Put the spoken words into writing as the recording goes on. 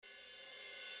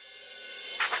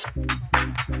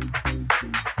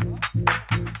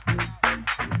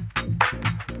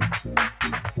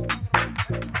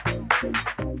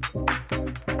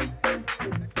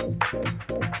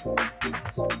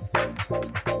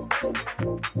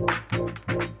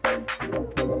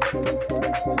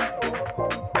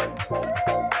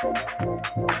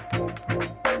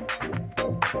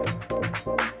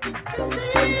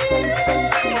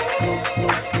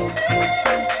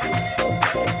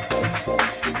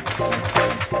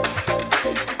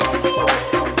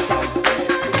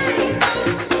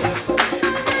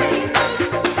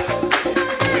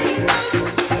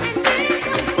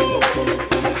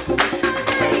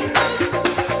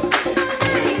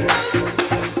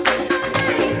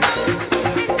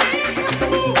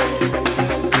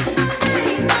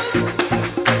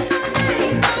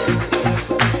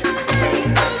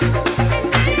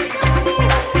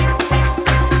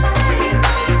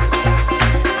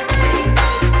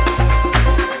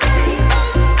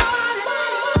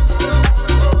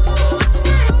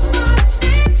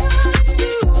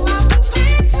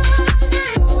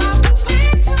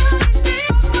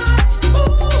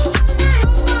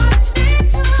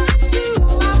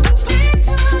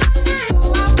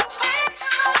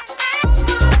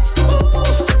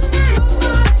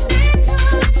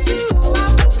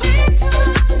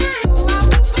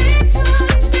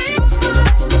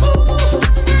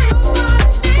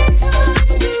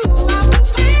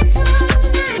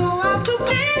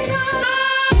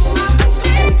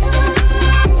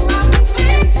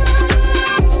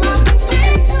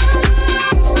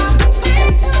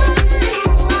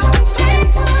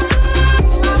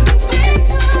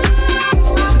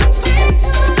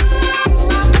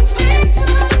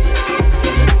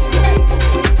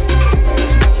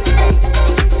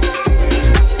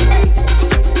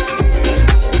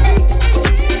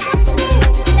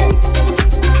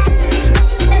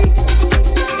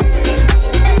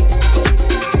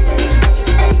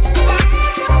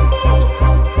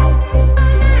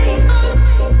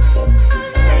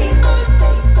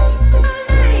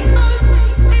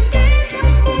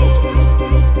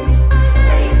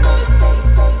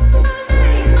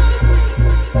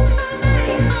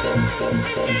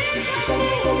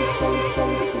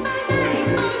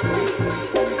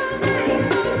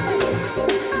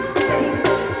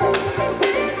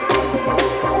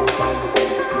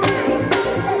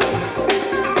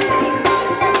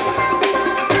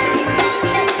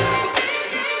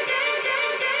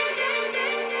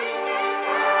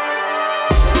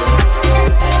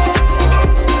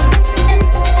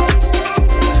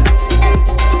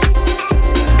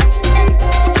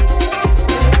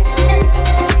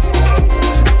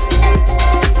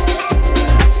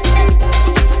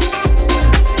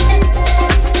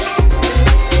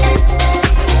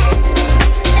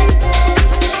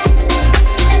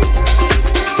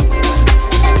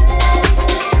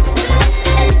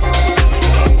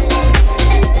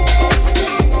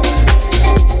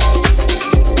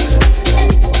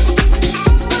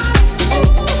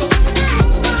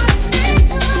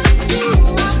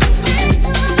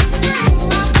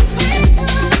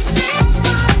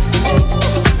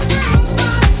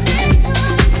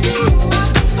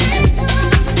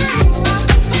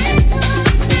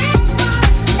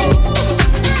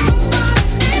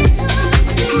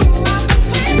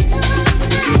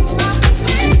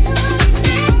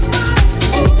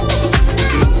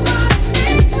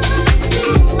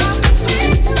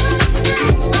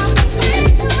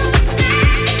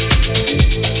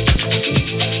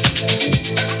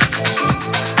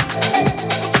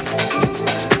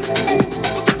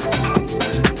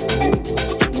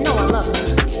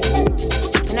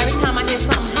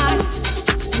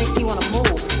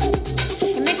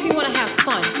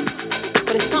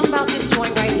something about this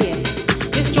joint right here.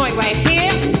 This joint right here,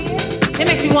 it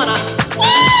makes me wanna, woo!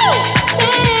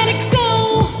 Let it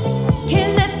go.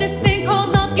 Can't let this thing called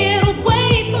love get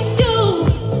away from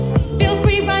you. Feel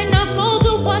free right now, go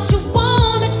do what you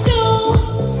wanna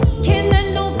do. Can't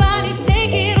let nobody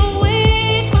take it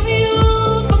away from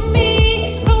you, from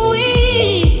me, from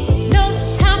we. No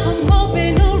time for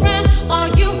moping around. Are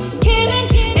you kidding?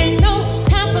 And no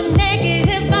time for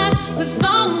negative vibes, 'cause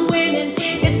I'm winning.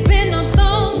 It's been a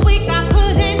long week. I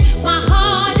put in my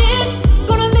hardest.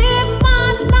 Gonna live my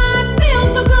life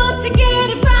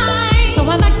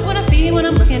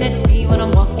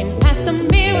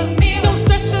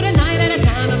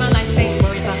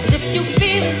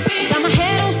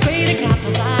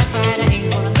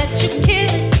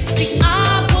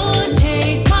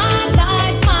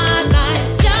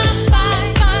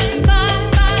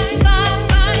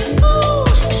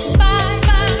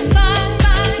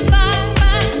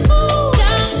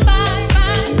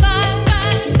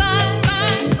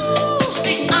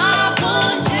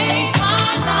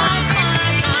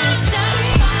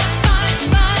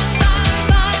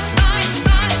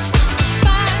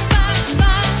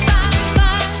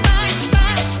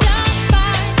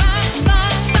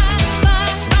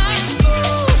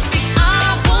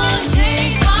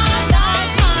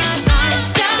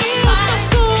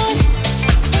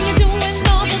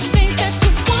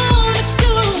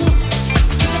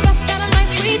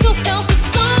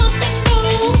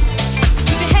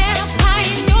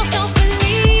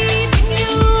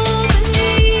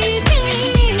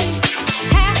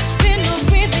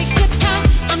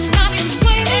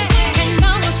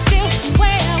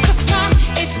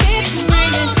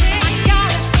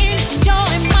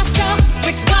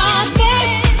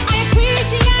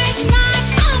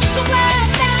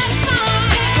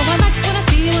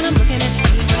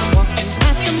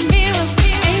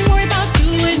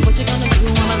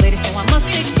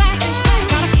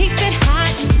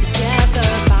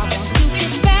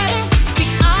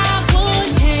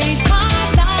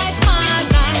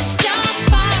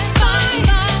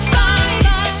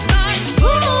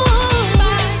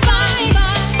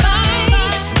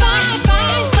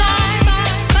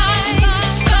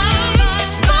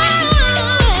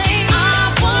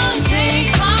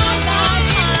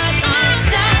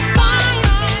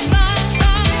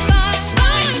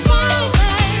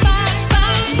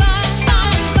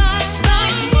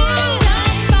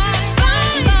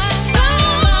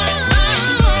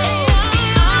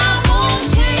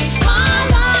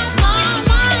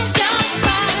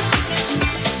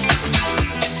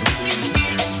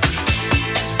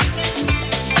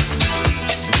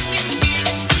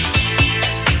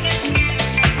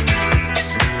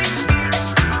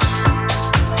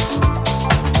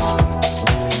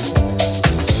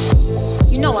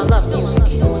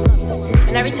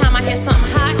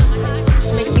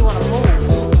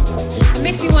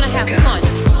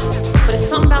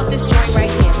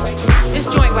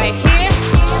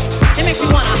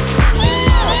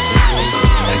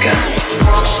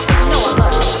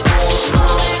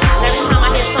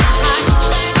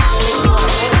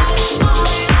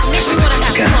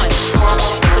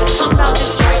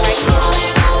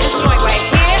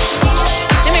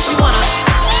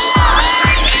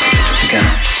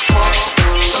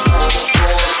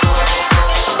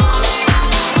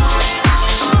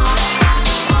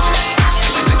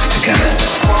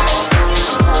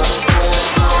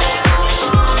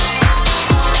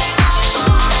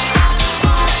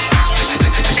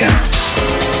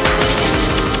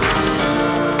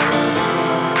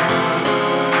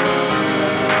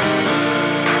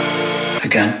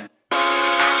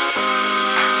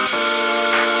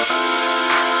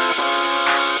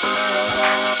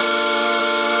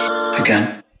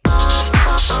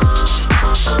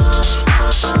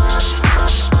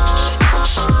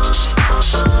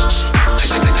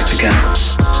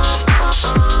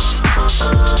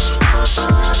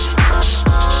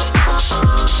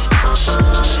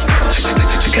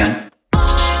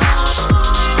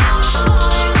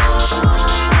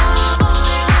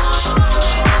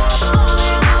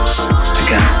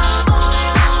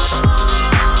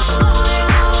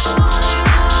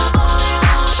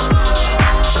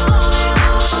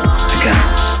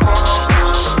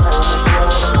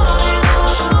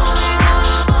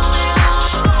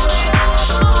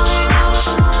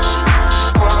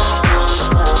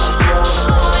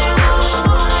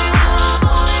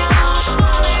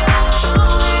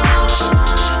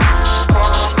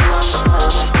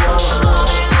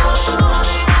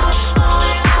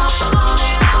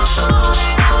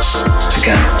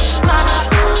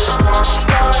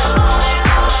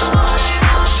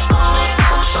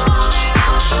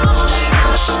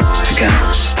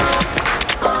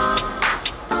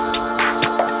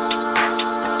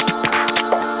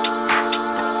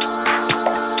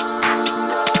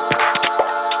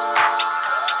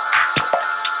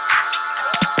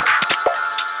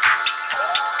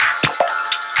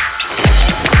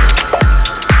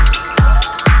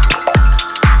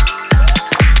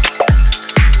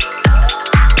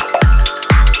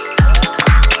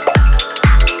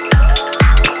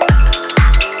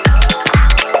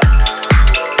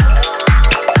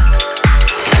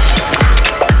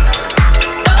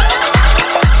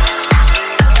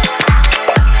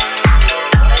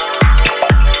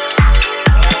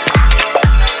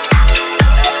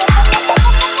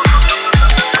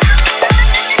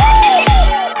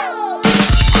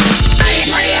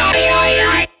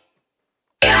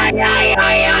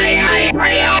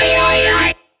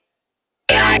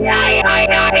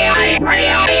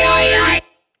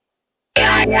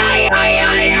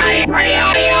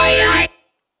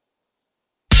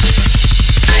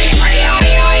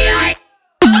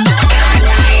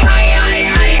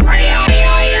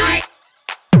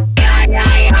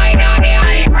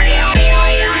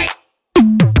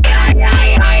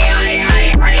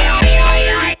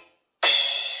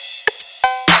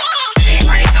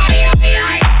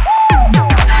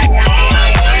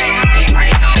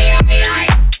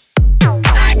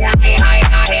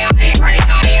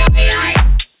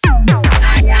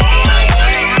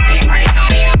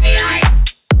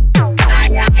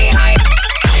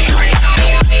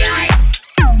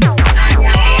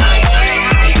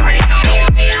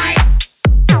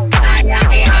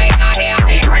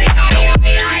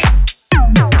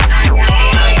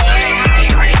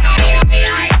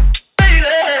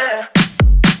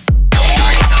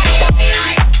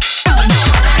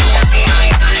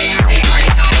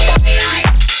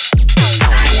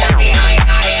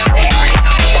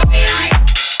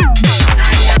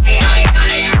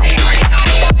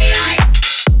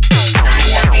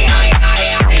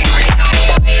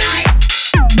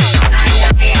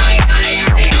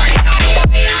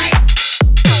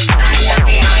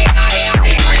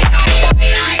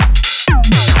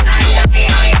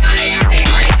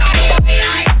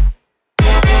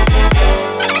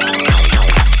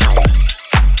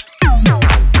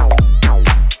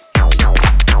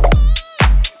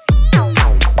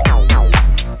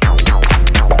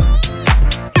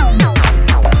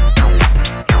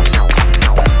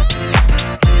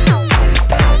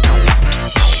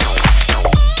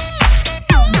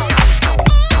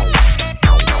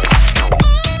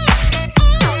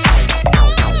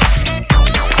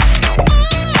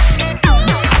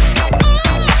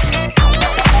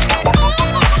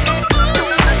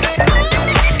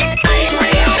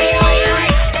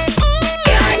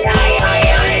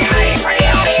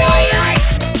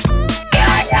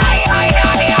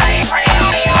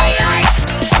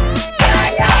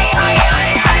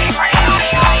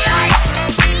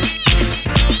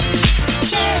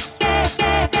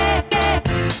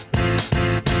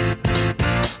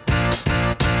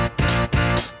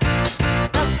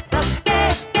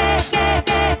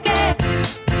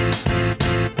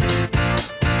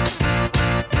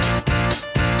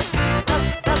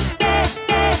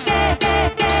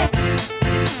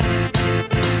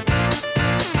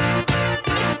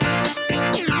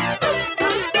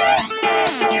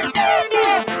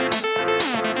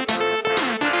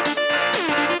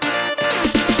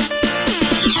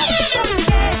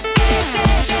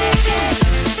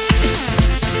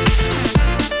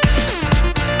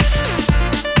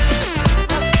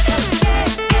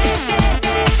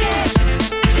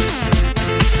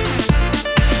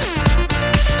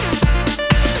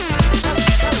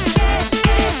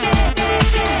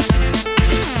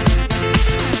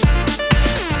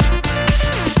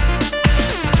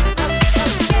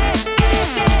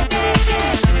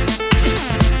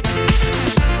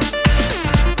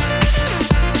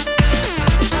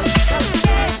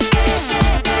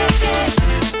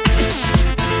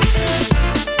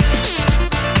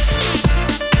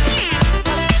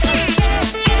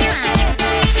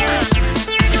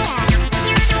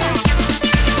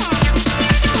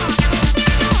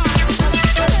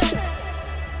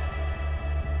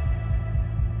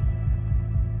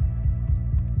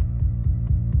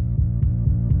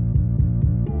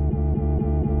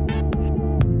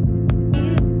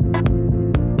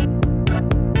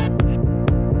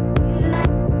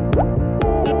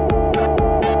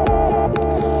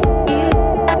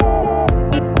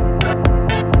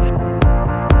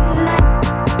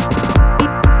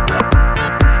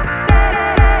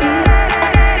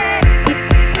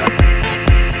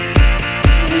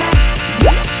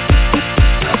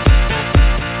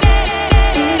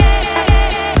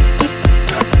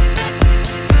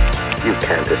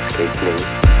can't escape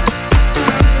me.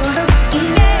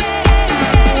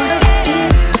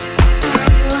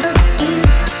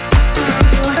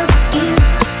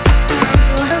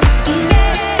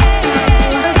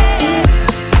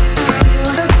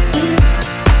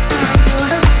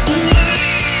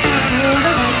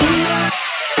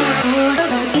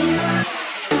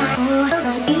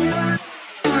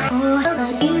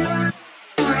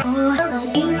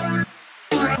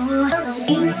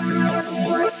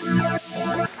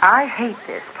 I hate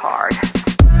this part.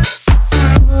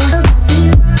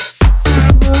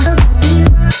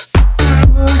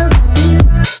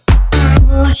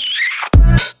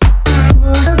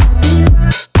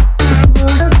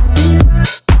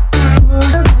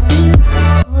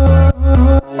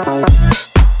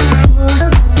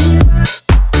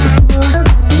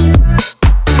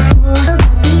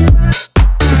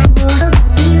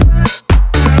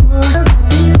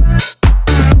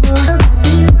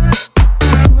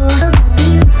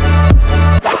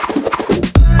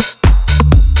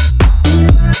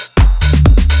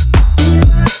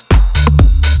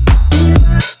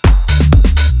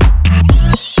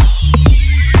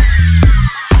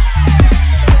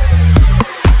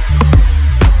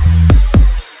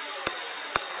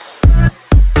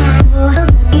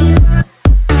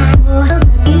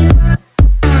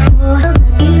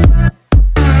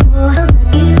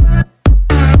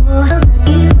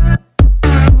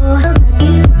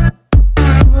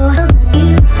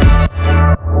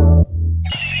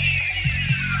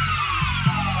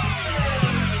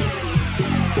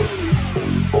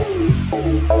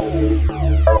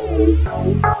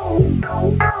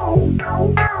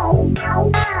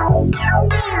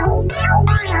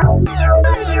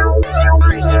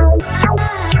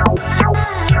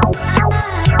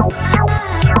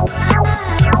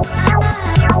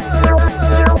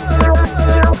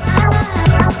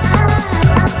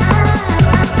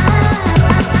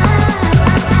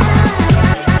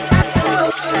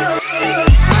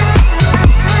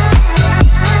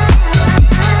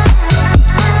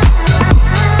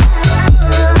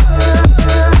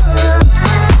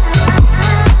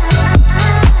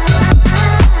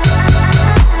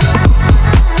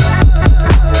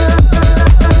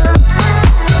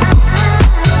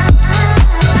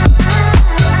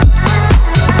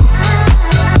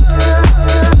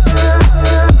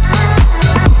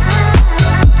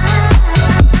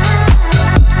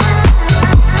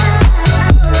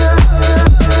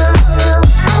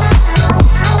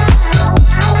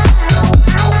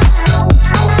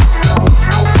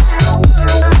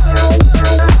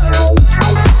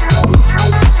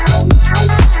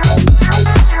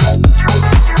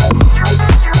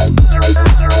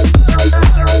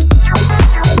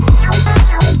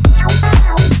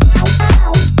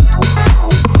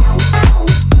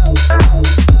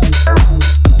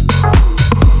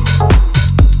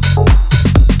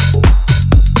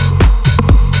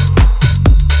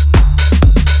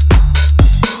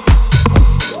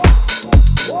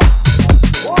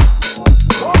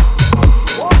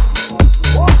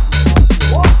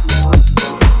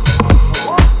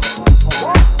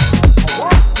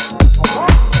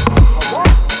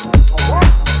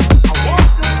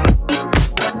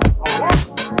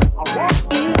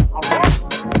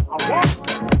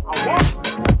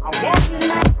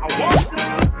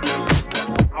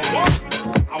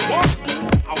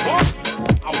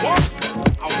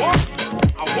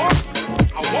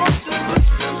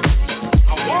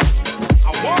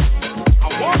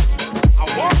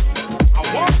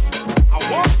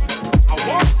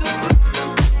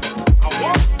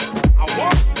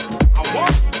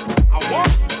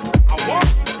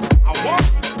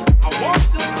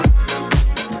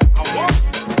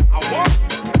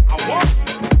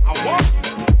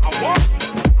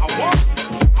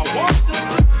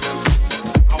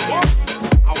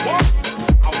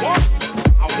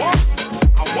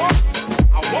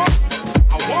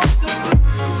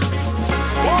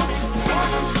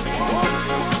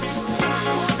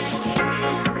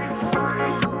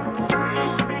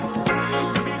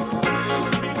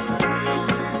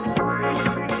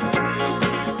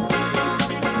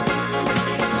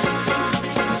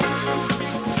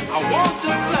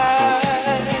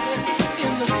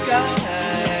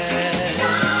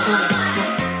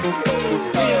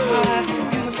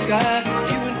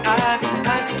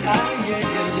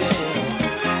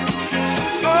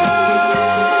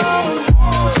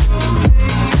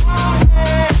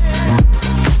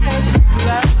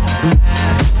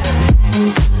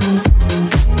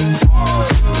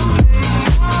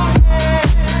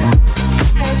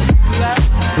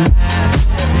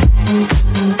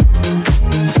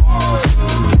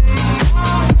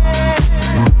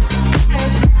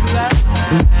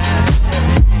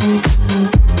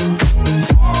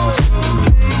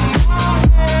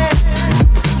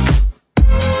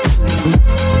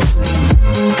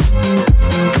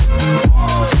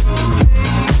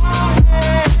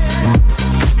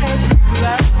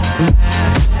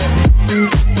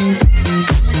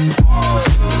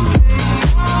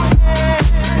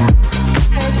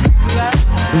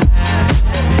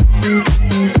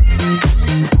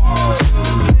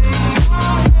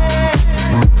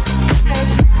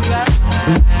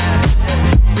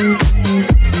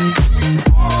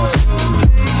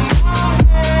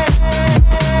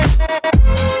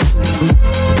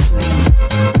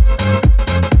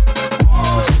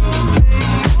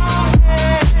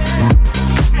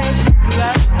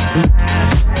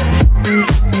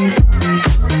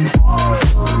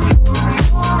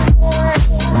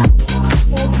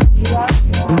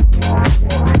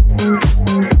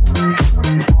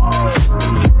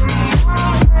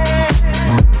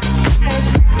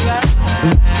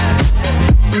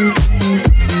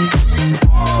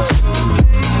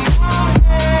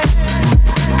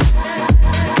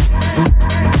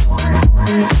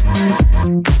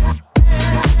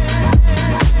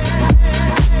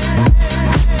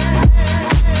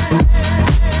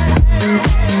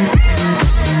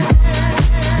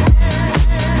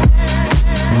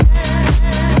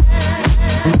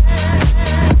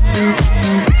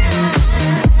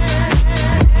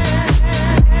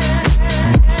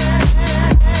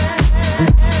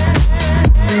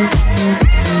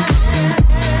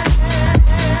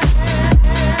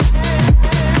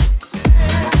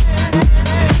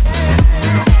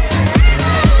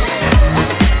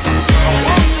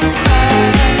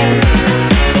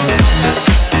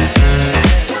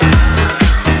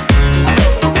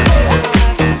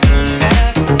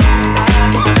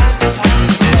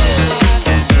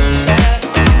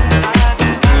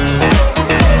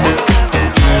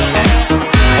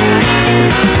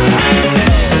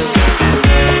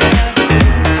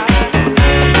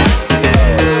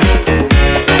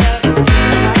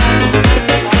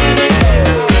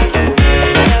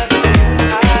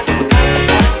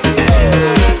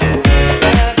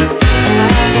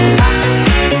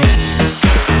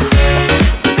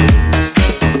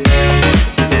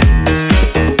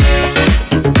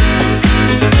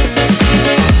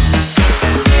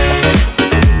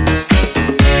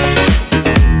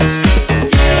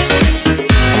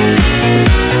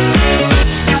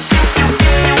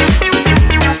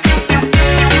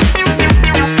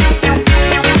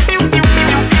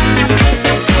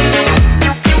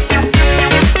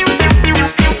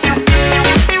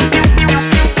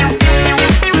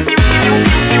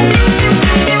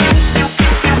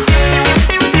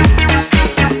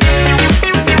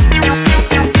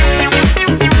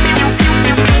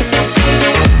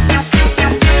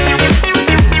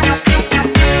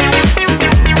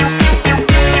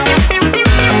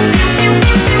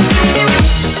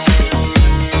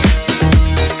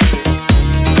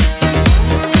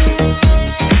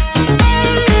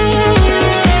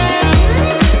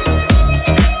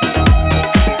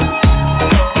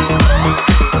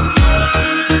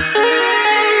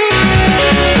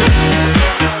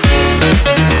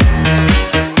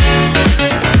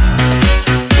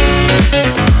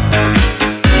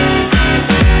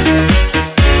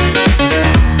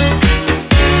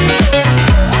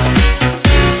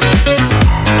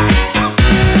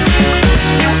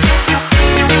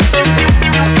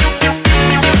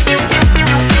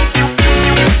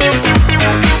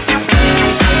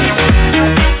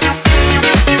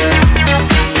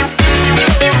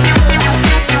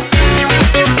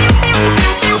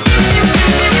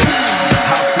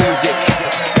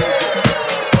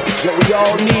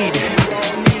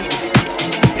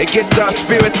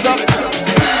 spirits up,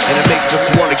 and it makes us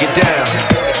wanna get down.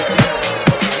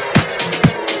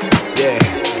 Yeah,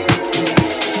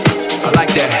 I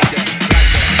like that.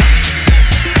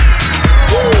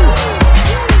 Woo.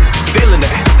 Feeling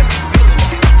that.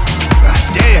 God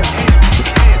damn.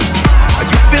 Are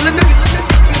you feeling this?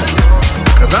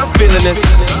 Cause I'm feeling this.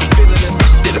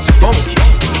 Shit is funky.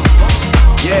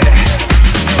 Yeah.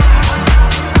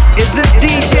 Is this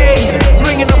DJ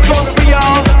bringing the funk for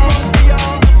y'all?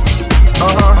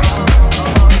 Uh-huh.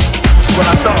 That's what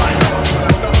I thought.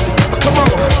 Come on.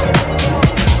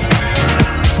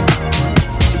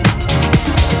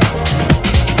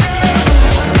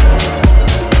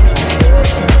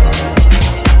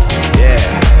 Yeah.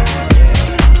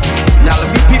 Now if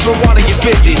you people wanna get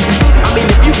busy,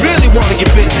 if you really wanna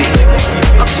get busy,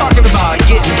 I'm talking about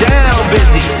getting down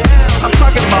busy. I'm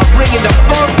talking about bringing the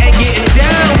funk and getting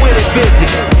down with it busy.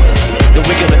 Then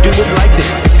we're gonna do it like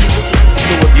this.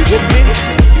 So if you with me,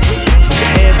 put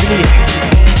your hands in the air.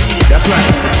 That's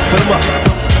right, put them up.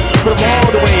 Put them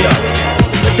all the way up.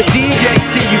 Let the DJ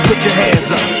see you put your hands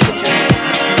up.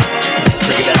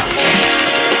 Check it out.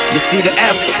 You see the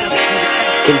F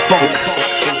in funk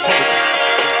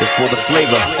is for the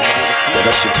flavor that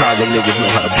us Chicago niggas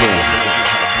know how to bring.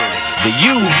 The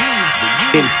U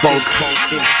in funk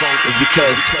is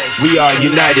because we are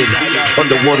united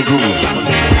under one groove.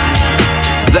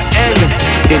 The N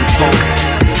in funk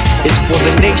is for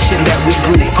the nation that we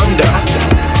groove under.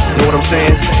 Know what I'm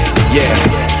saying? Yeah.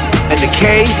 And the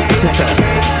K,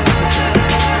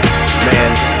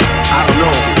 man, I don't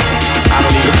know. I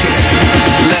don't even care.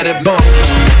 Let it bump.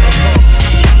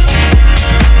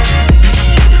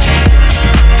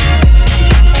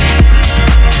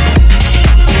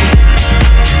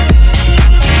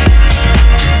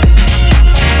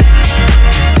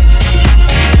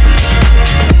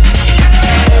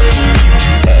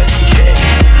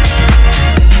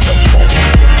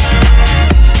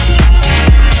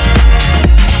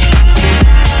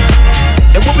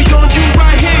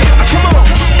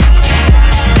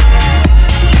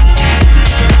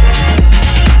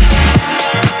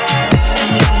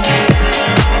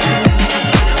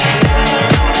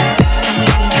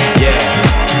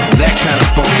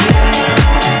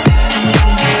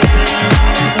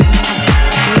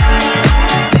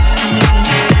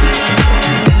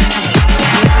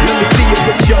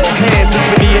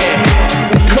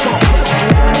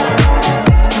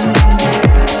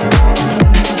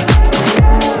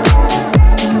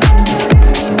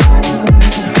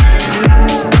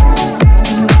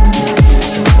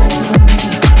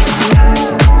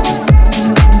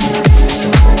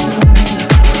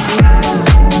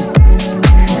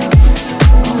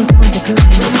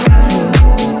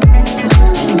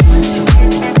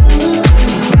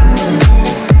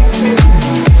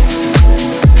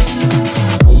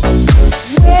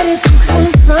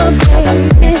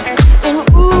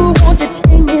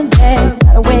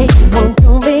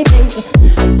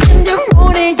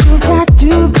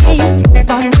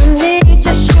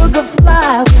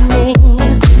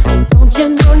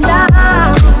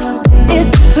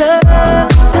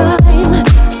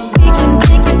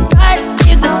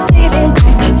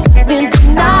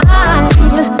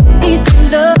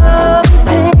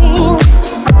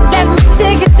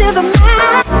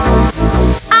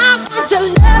 I want to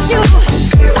love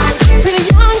you.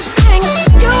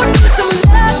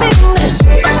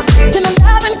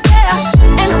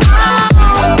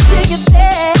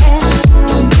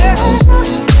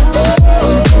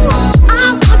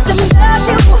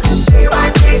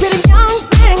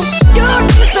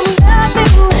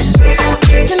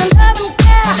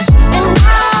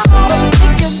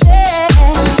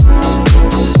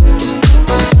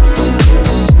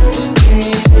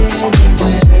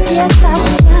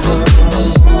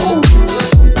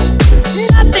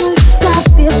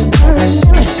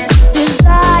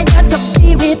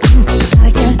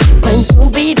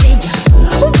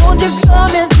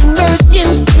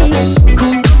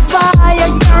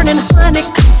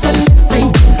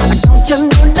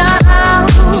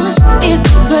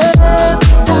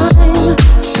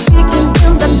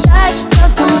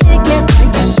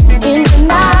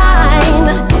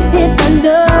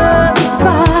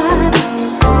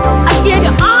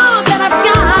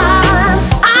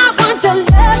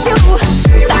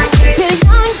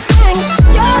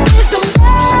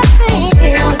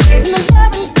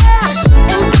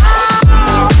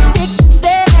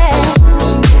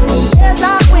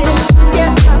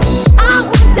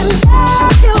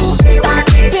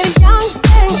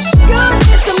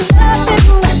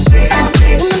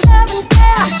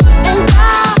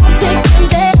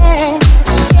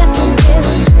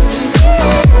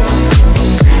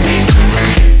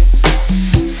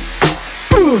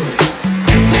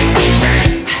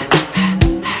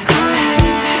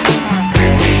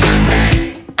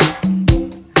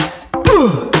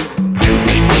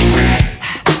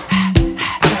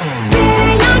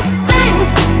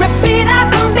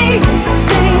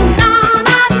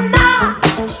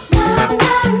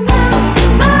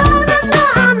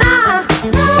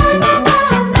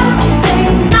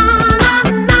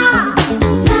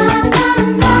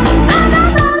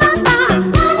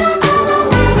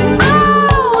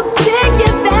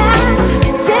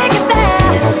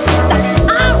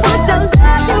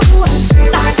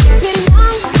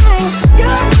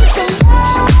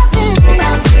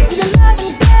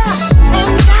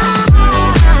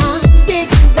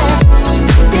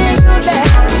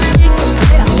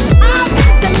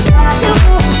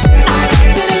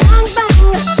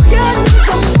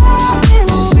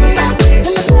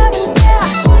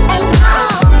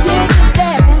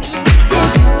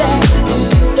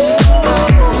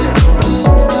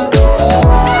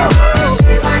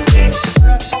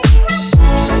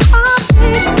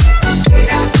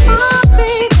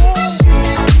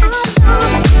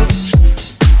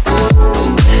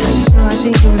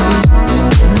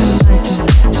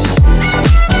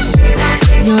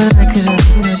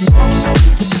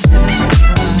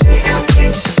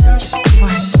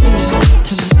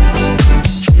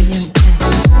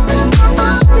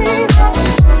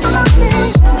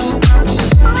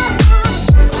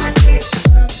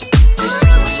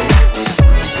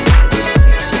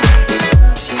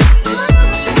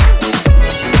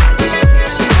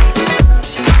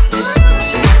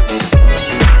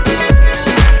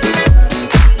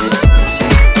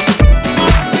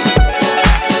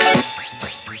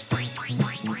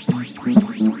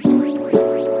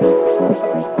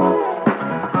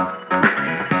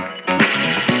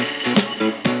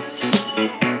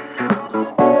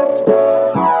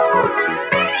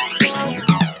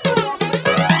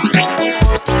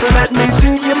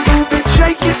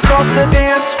 across the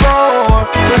dance floor.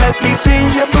 Let me see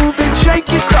you move and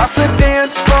shake it across the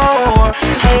dance floor.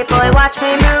 Hey boy, watch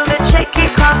me move and shake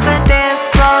it across the dance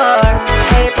floor.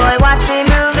 Hey boy, watch me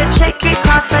move and shake it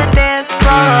across the dance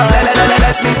floor.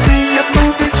 Let me see you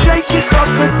move and shake it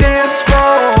across the dance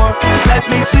floor. Let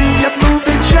me see you move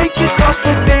and shake it across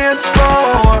the dance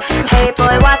floor. Hey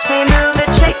boy, watch me move and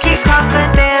shake it across the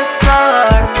dance floor.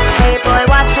 Hey boy,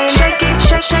 watch me shake it,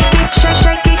 shake, shake it, shake,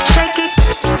 shake it, shake it.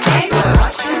 Hey boy,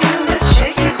 watch me move and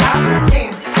shake it across the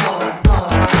dance floor, floor,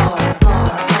 floor, floor,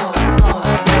 floor, floor, floor,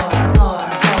 floor, floor.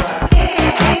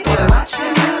 Hey boy, watch me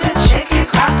move and shake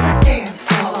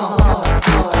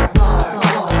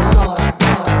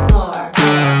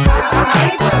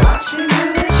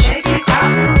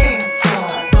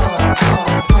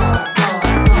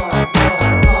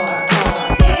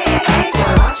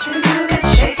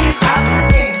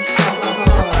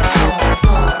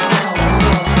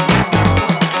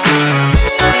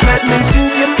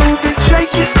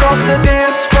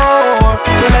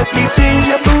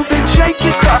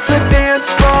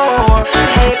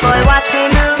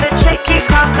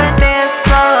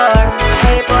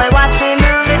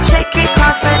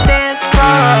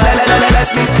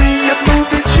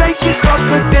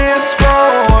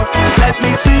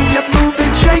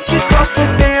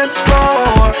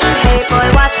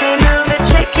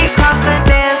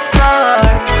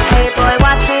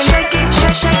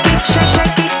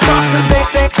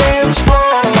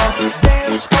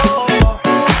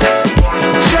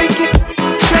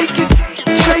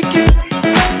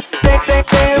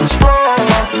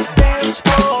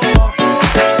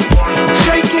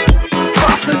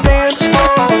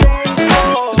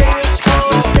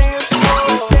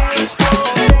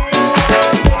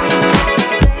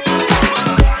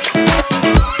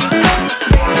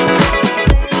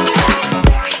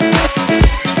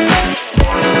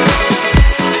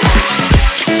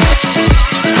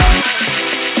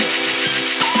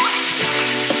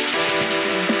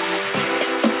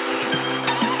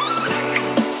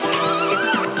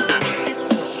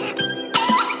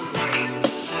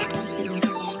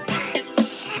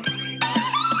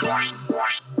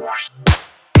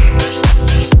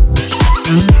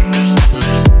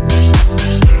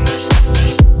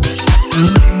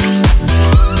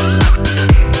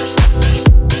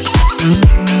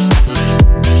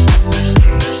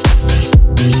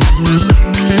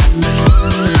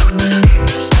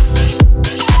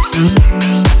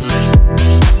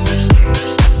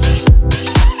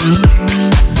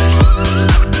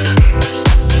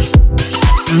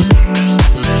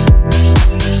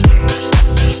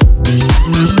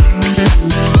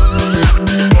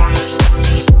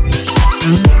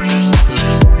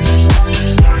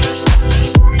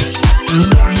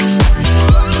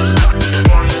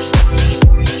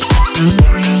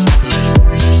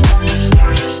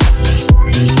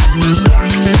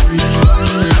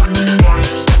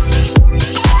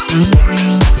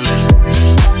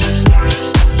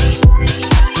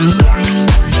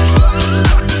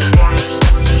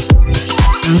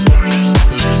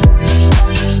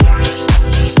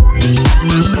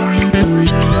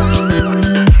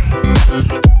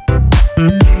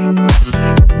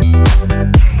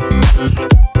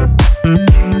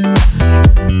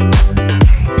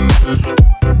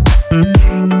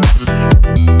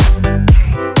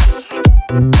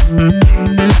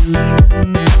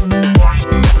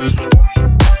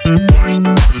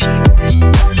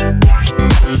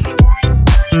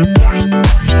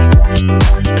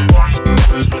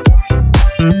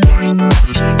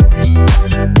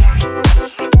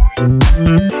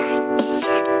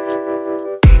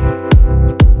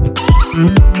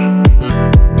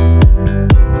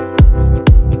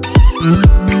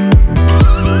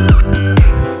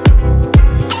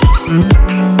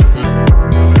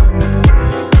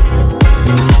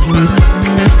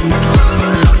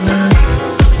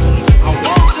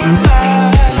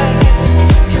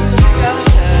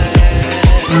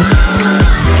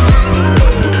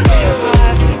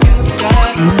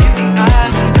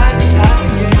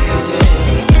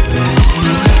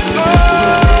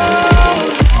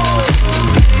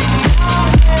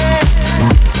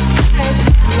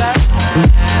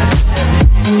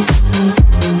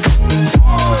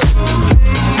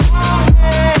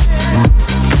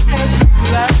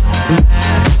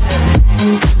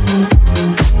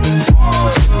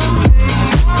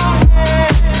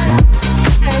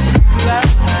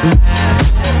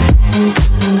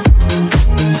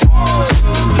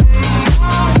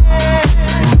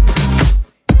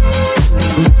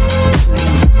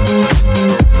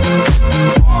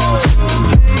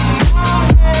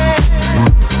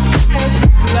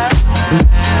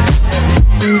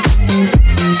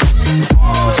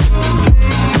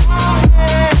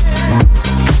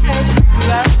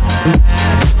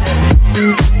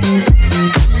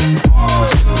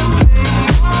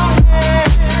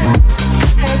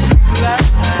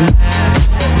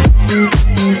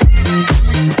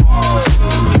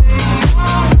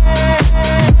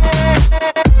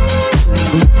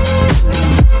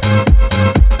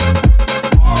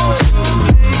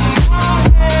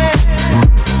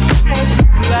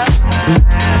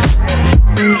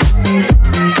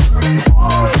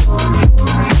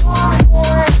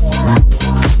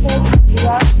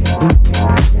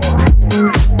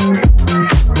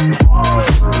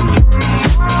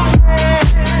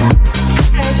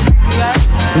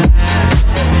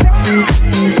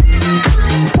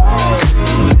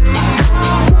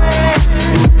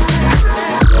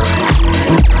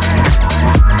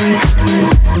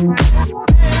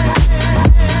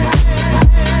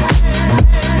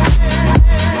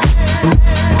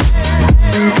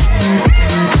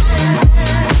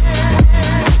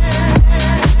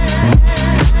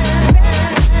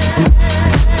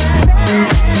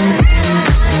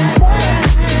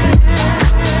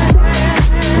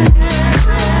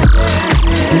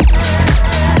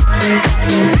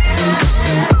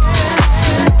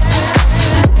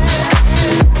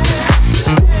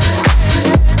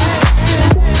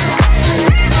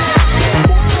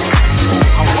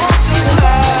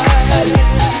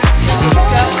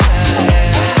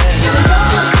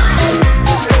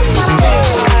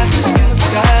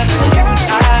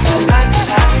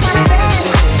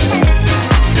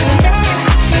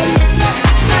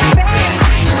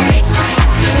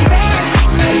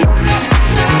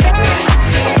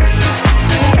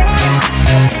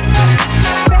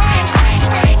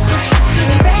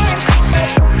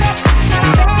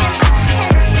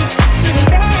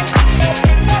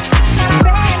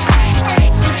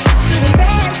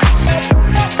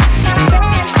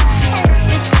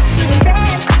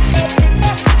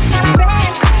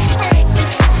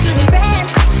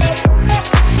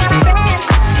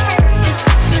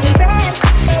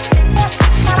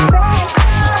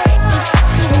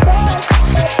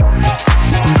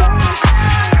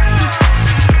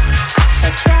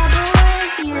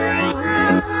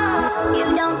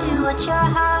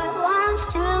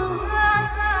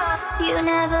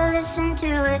listen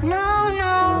to it, no,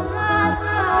 no.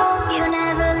 You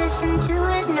never listen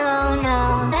to it, no,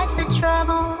 no. That's the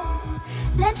trouble.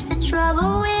 That's the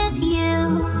trouble with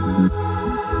you.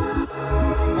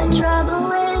 The trouble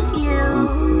with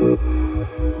you.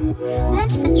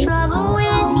 That's the trouble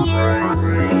with you.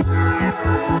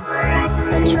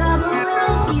 The trouble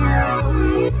with you.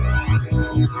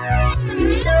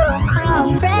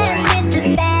 So-called friends with the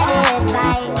bad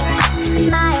advice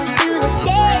smile through the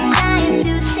day trying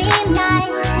to seem nice.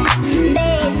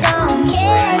 They don't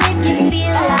care if you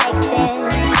feel like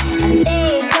this, and they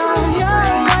don't know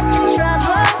what the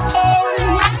trouble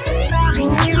is. The trouble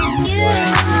with you.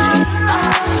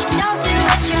 Don't do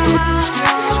what your heart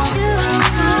wants to.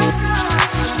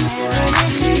 Never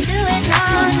listen to it, no,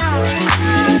 no.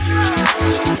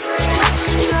 What's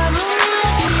the trouble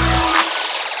with you?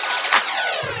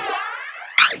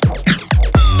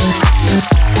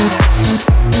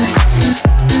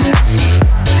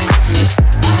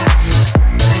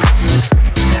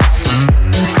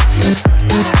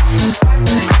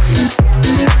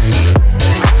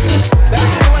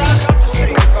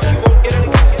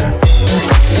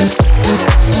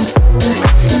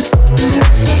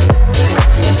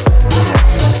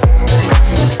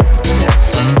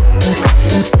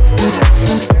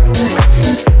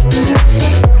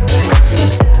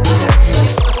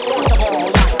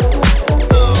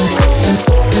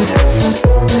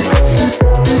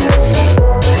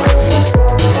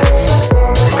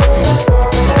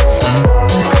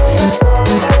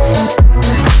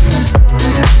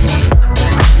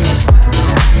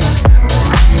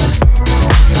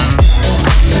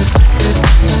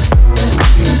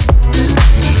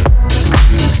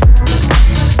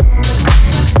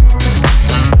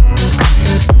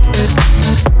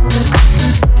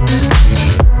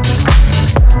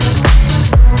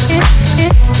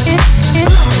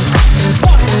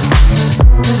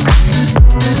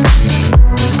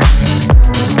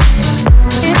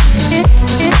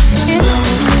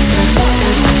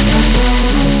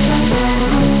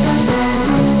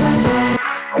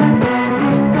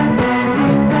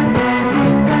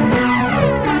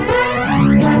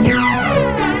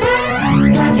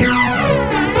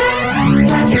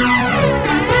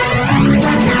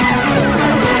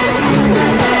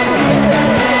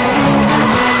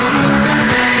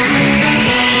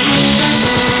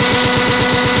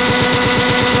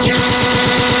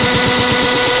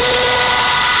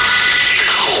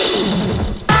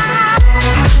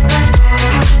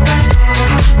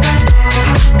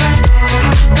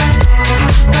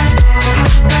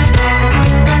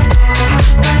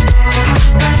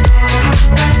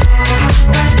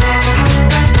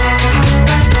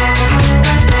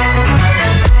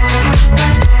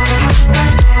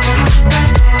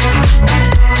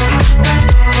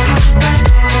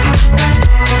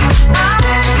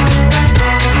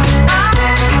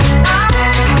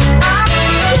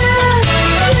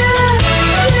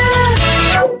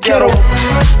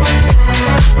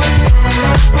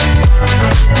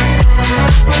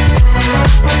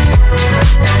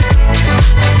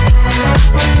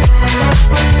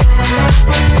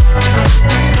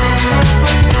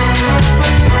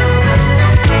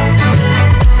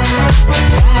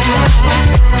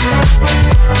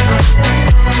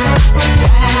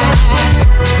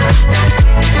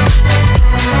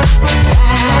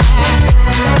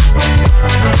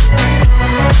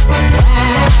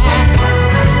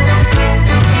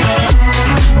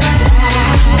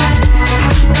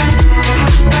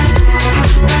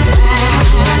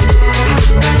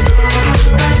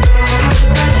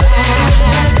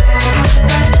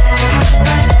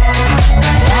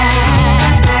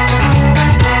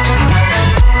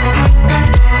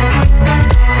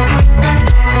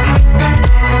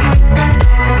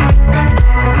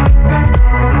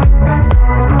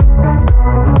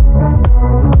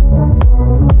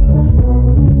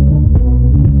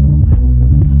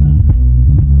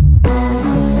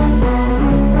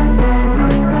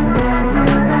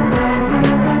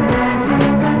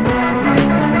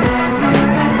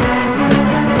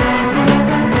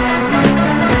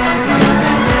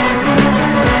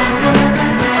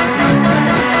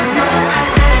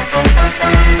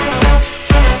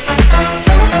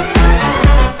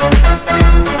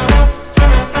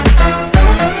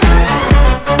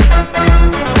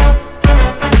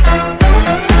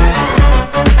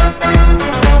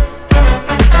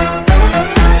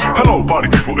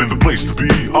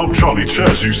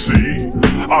 As you see,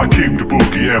 I keep the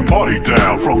boogie and party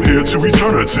down from here to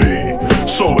eternity.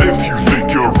 So if you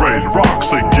think you're ready to rock,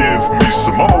 say give me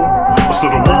some more. I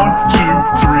said a 1, 2,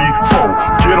 3, 4.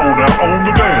 Get on out on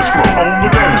the dance floor, on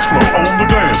the dance dance floor, on the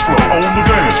dance floor, on the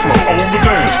dance floor, on the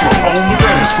dance floor, on the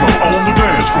dance floor, on the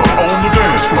dance floor, on the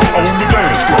dance floor, on the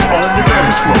dance floor, on the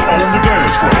dance floor, on the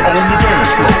dance floor, on the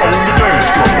dance floor, on the dance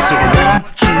floor. So 1,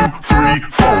 2, 3,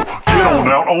 4, get on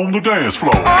out on the dance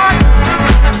floor.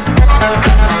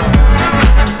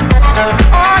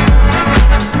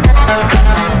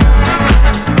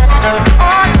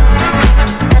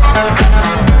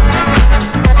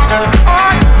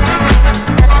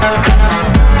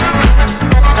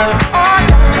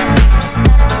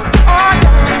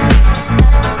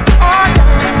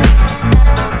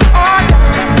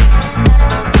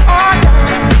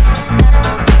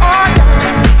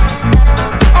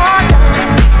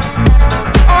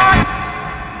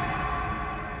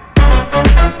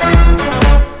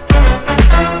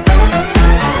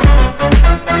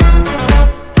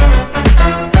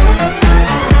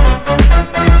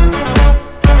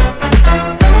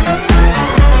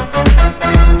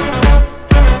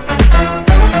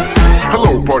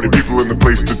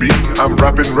 I'm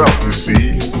rapping Ralph, you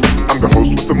see. I'm the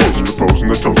host with the most, proposing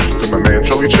the toast to my man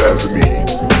Charlie Chaz and me.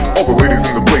 All the ladies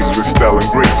in the place with style and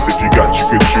grace. If you got your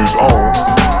good shoes on,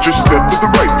 just step to the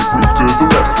right, the groove to the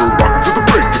left. We're rocking to the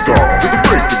break of dawn, to the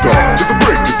break of dawn, to the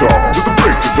break of dawn, to the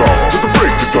break of dawn, to the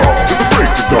break of dawn, to the break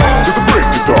of dawn, to the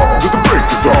break of dawn, to the break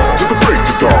of dawn, to the break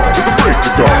of dawn, to the break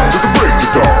of dawn, to the break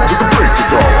of dawn, to the break of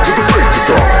dawn, to the break of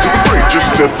dawn, to the break. Just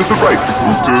step to the right, the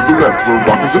groove to the left. We're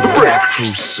rocking to the break.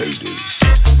 Crusaders.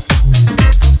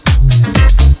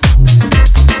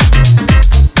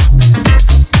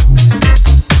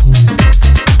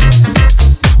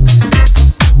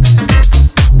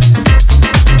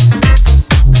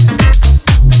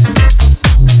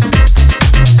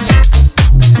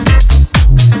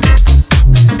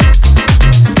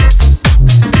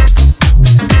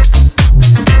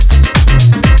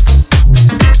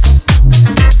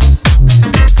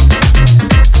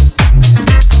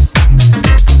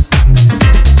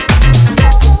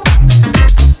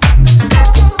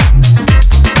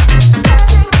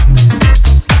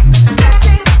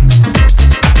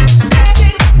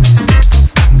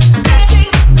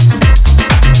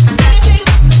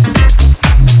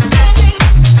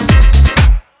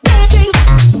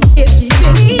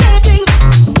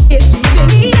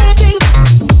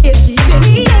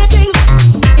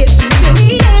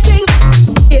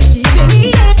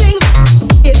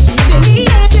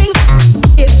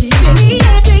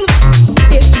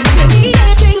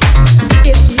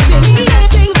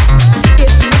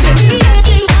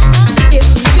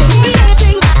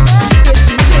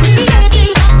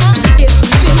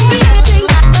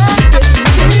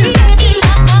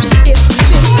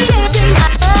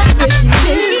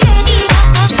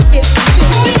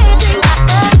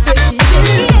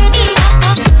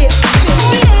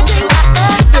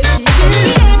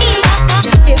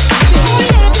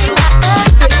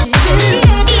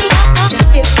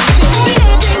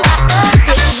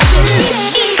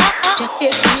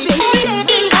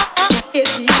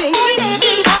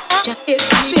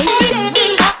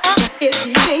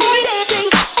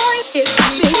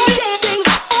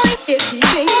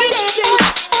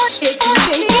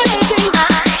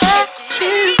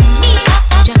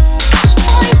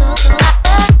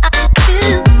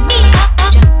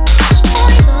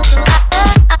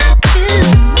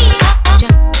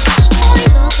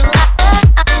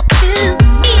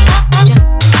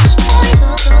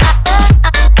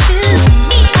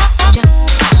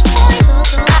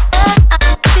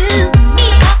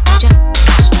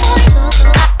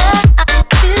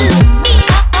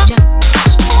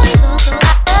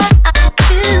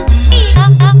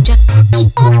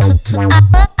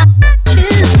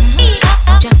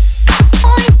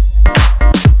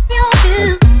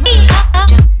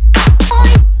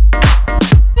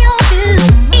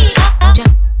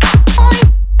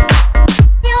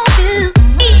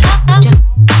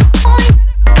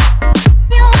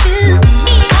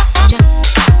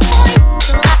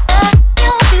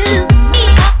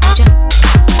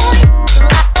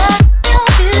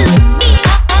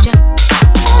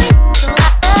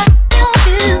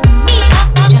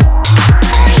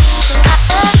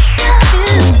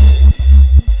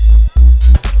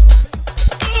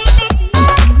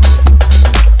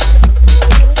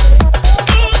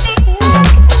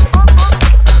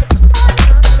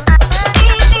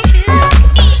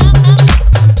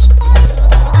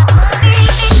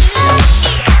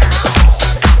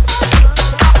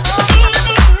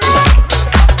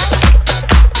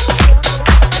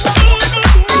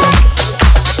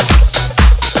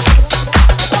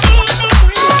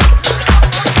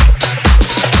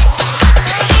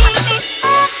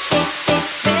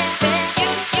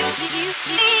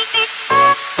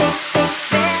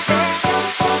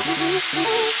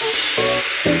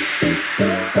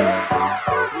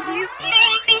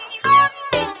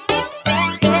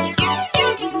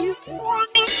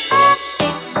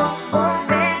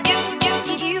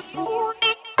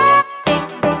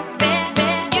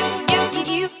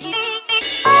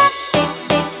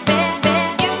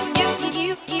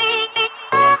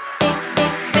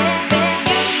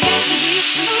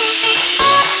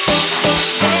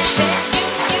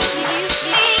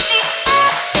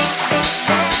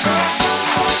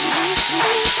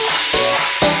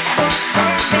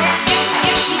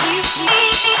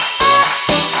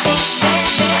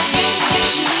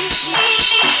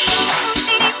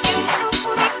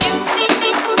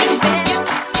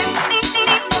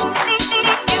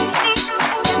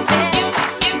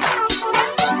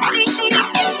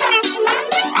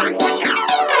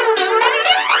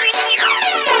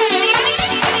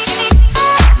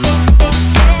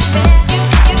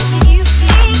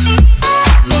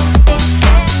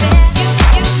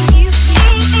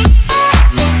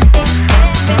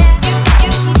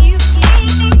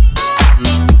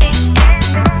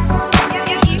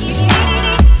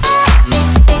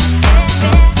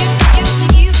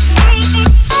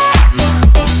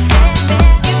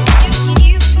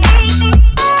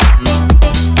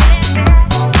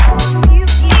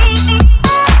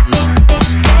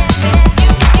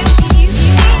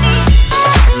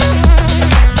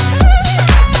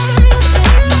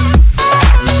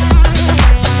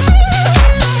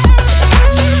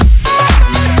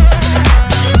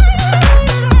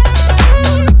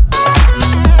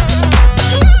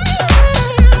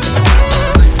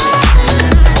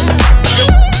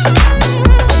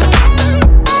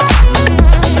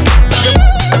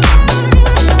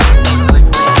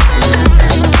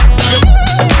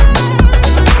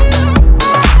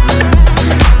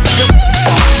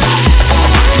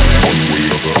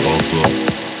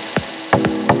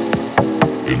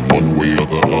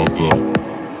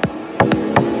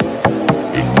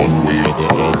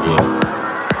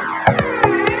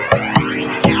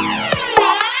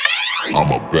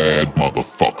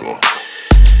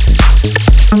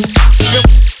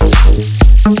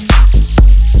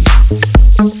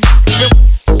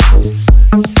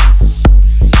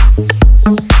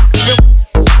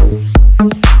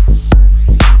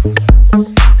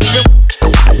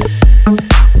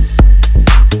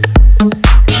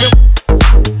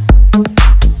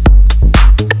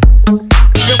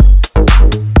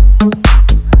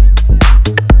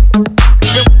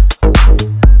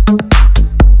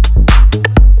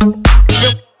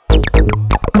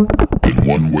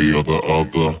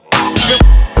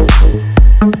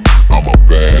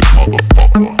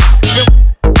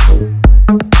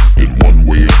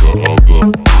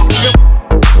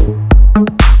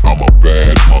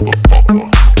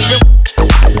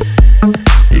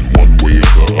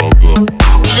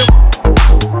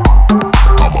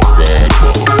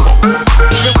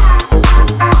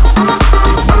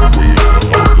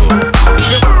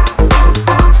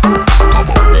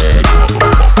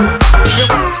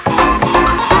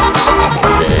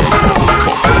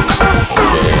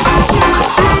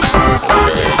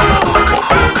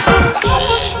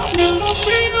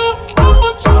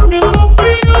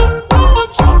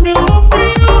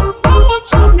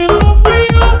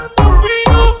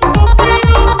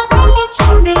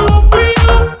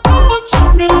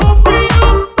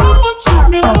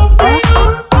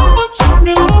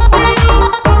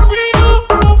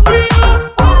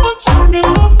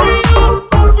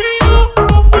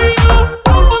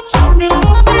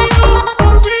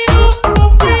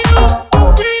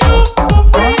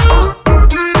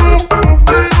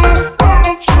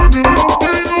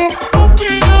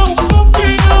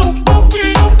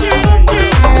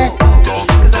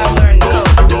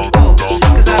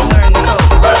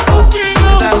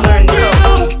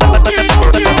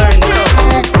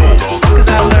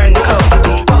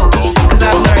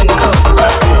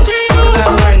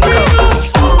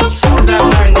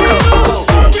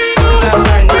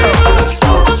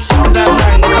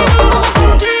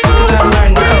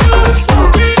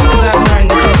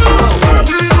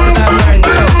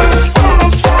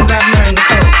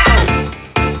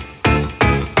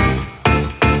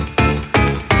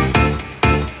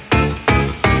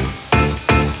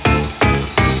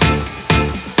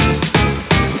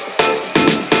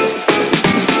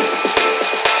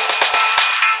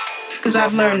 'cause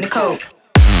I've learned to cope.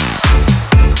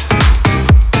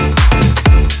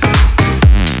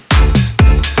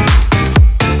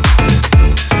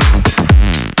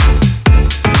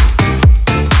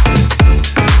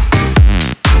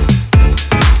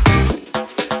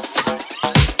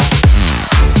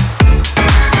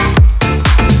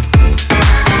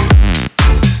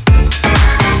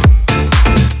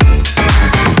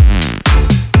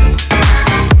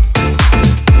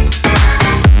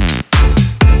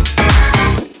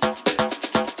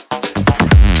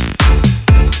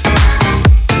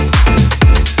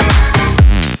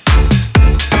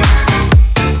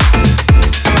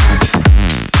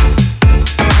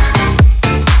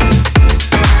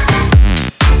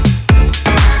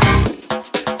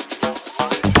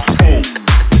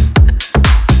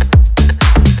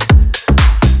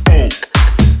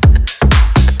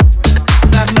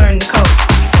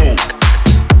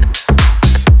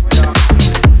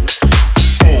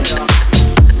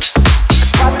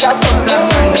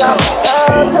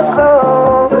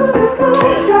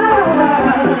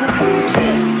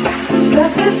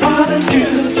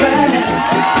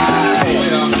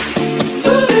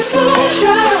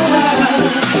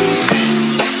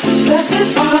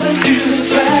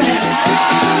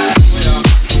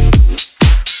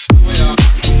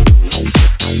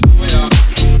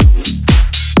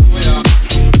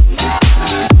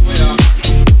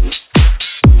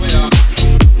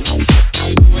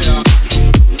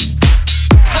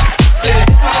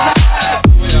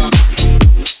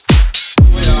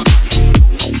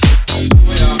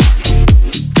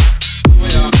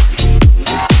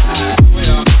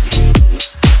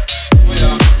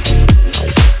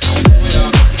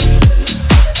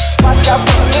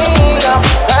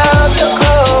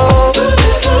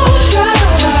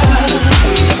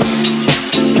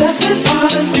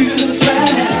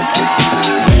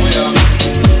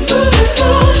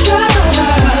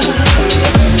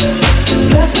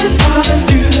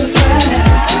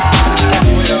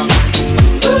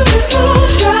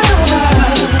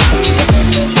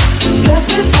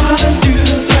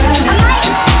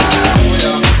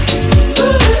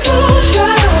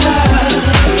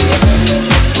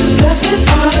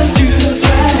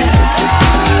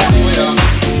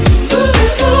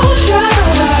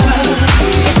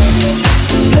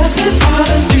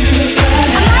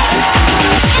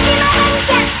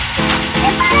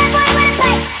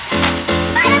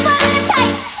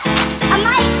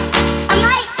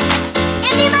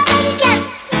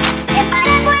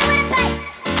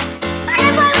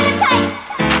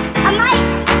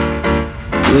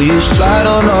 Do you slide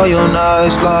on all your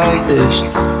nights like this?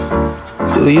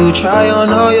 Do you try on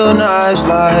all your nights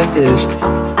like this?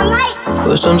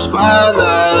 Put some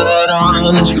spotlight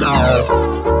on this life.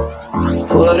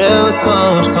 Whatever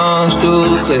comes, comes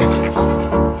through click.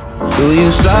 Do you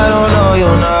slide on all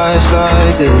your nights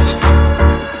like this?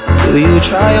 Do you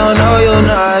try on all your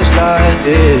nights like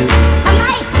this?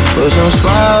 Put some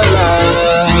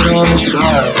spotlight on this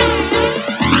life.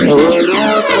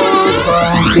 Whatever comes,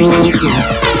 comes through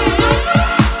click.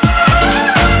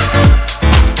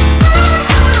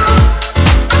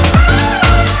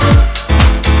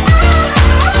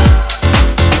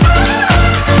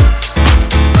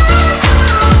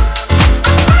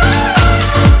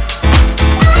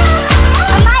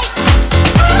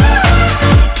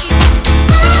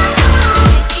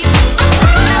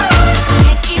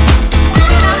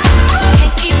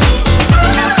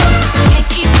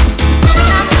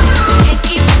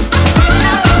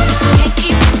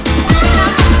 Keep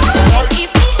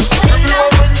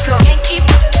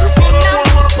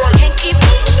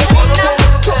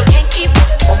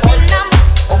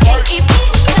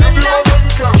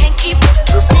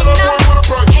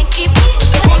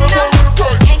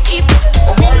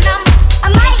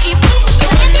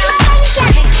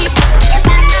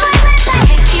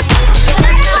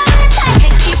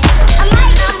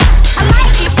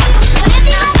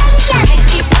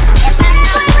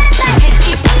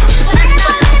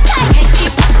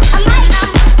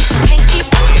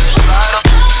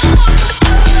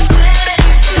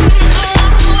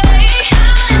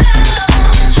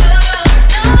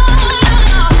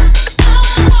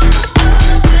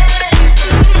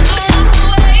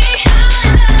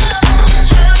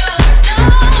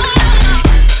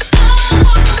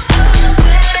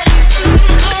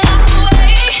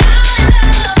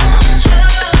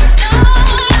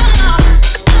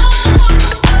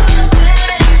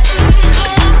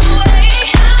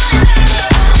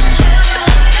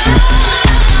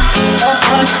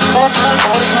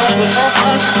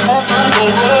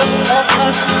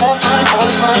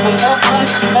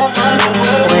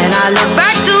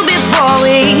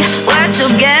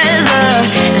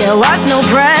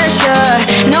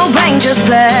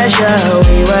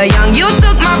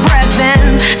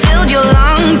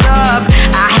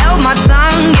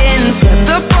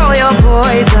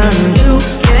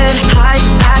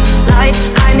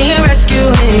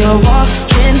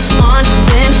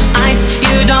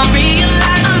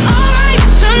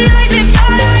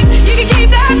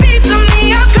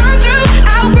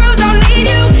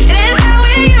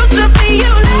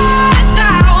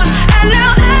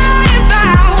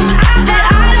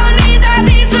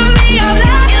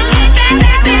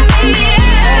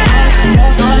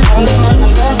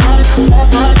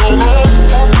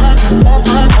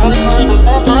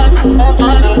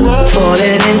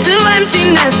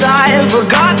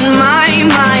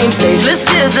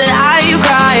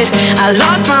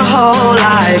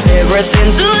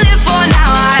everything to live for. Now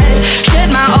I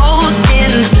shed my old skin.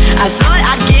 I thought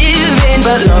I'd give in,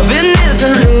 but loving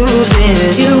isn't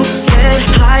losing. You get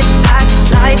high, act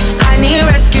like I need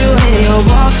rescuing. You're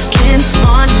walking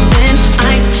on thin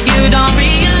ice. You don't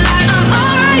realize I'm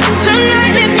alright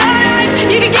tonight. Live your life.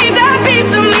 You can keep that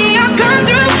piece of me. I've come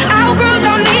through, outgrew,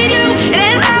 don't need you. It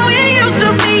ain't how it used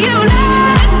to be. You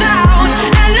left out,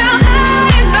 and now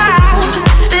I found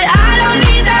that I don't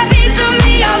need that piece of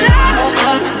me. I'm lost.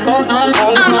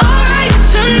 I'm alright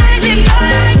tonight. Live your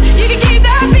life. You can keep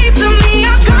that piece of me.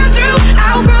 I've come through,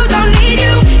 outgrew, don't need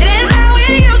you. It ain't how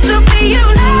it used to be. You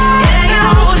left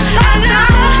out,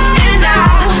 and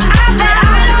now I found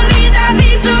I don't need that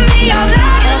piece of me. I'm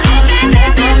lost.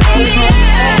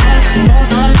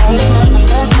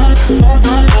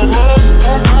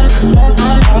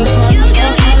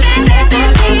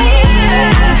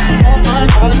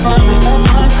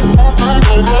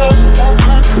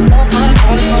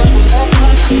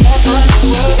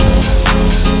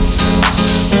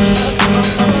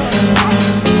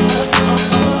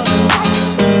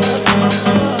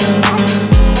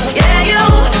 Yeah, you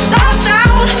lost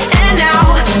out, and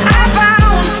now I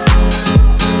found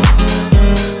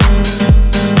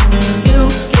you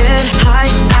get high,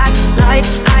 act like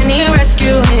I need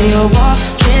rescuing. You're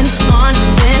walking on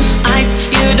thin ice.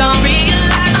 You don't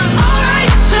realize I'm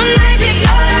alright tonight. Live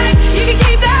your life. You can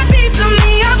keep that piece of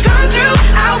me. I've come through,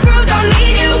 outgrew, don't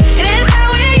need you. It ain't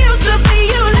how it used to be.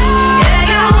 You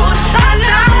left out,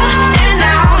 and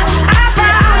now I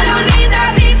found I don't need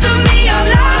that piece of me. I'm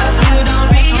lost. You don't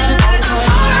realize I'm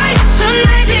alright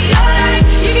tonight. Live your life.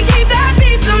 You can keep that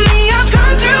piece of me. I've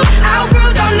come through, outgrew,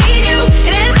 don't need you.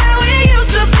 It ain't how it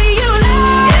used to be. You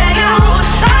left out,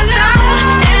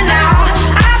 and now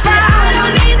I found I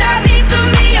don't need that piece of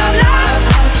me. I'm lost.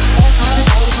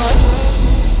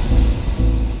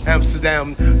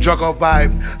 Amsterdam, drunk off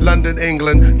vibe. London,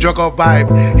 England, drunk off vibe.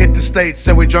 Hit the States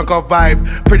and we drunk off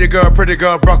vibe. Pretty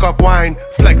girl, broke off wine.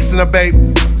 Flexing a babe,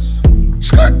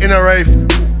 skirt in a rave.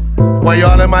 While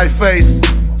y'all in my face,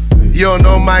 you don't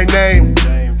know my name.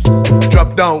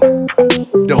 Drop down,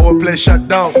 the whole place shut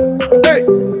down. Hey,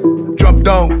 drop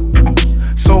down,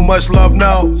 so much love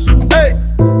now. Hey,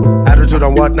 attitude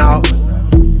on what now?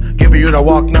 Giving you the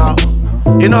walk now.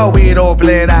 You know we don't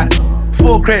play that.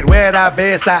 Full crate, where that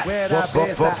bass at?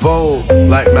 Vogue,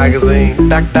 like magazine.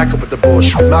 Back up with the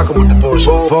bullshit. Malcolm with the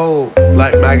bullshit. Vogue,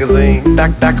 like magazine.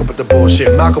 Back up with the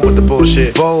bullshit. Malcolm with the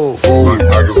bullshit. Vogue, like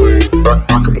magazine. Back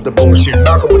up with the bullshit.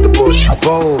 Malcolm with the bullshit.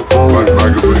 Vogue, like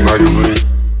magazine.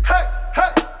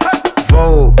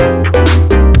 Vogue,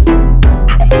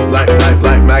 like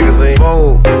magazine.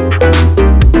 Vogue,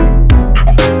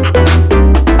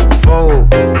 Vogue,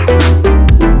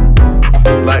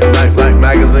 like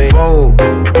magazine. Vogue.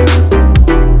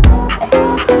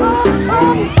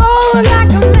 Oh,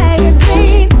 like a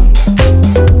magazine.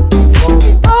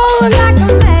 Oh, like a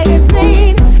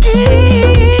magazine.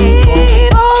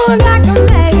 Oh, like a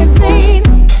magazine.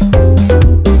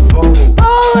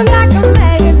 Oh, like a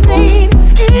magazine.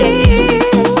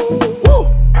 Woo!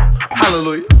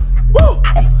 Hallelujah. Woo!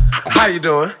 How you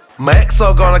doing? My ex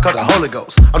so gonna call the Holy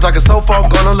Ghost. I'm talking so far,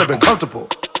 gonna living comfortable.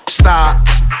 Stop,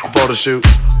 photo shoot.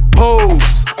 Pose,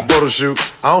 photo shoot.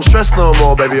 I don't stress no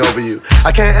more, baby, over you.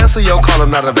 I can't answer your call, I'm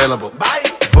not available. Bye.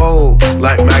 Vogue,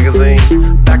 like magazine.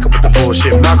 Back up with the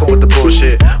bullshit. Malcolm with the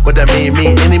bullshit. What that mean?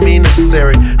 Any mean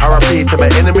necessary. RIP to my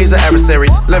enemies and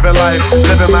adversaries. Living life,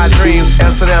 living my dreams.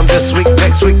 Amsterdam this week,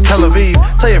 next week, Tel Aviv.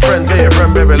 Tell your friend,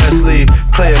 baby, let's leave.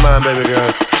 Play your mind, baby girl.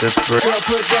 Just for Girl,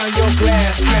 put down your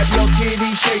glass, grab your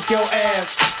titty, shake your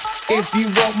ass. If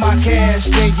you want my cash,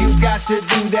 then you got to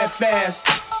do that fast.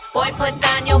 Boy, put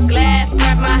down your glass,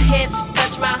 grab my hips,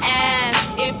 touch my ass.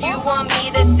 If you want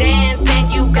me to dance,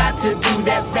 then you got to do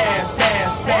that fast,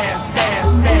 fast, fast,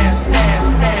 fast, fast,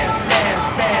 fast, fast, fast,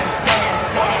 fast,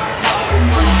 fast.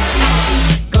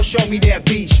 Go show me that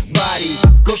beach body.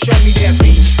 Go show me that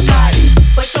beach body.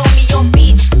 But show me your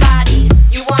beach body.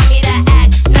 You want me to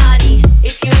act naughty?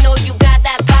 If you know you got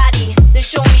that body, then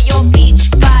show me your beach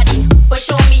body. But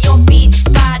show me your beach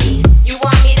body. You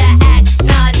want me to act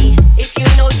naughty? If you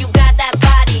know you got that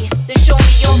body, then show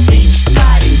me your beach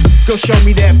body. Go show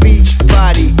me that beach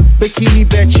body. Bikini,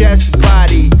 bare chest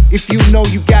body. If you know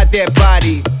you got that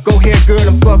body, go ahead, girl,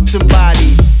 and fuck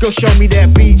somebody. Go show me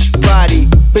that beach body.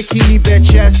 Bikini, bare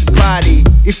chest body.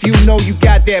 If you know you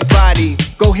got that body,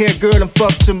 go ahead, girl, and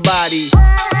fuck somebody.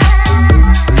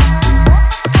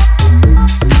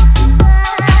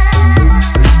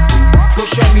 Go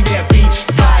show me that beach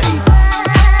body.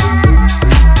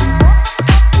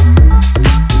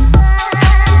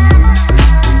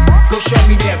 Go show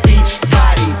me that beach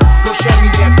body. Go show me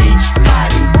that beach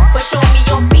body. But show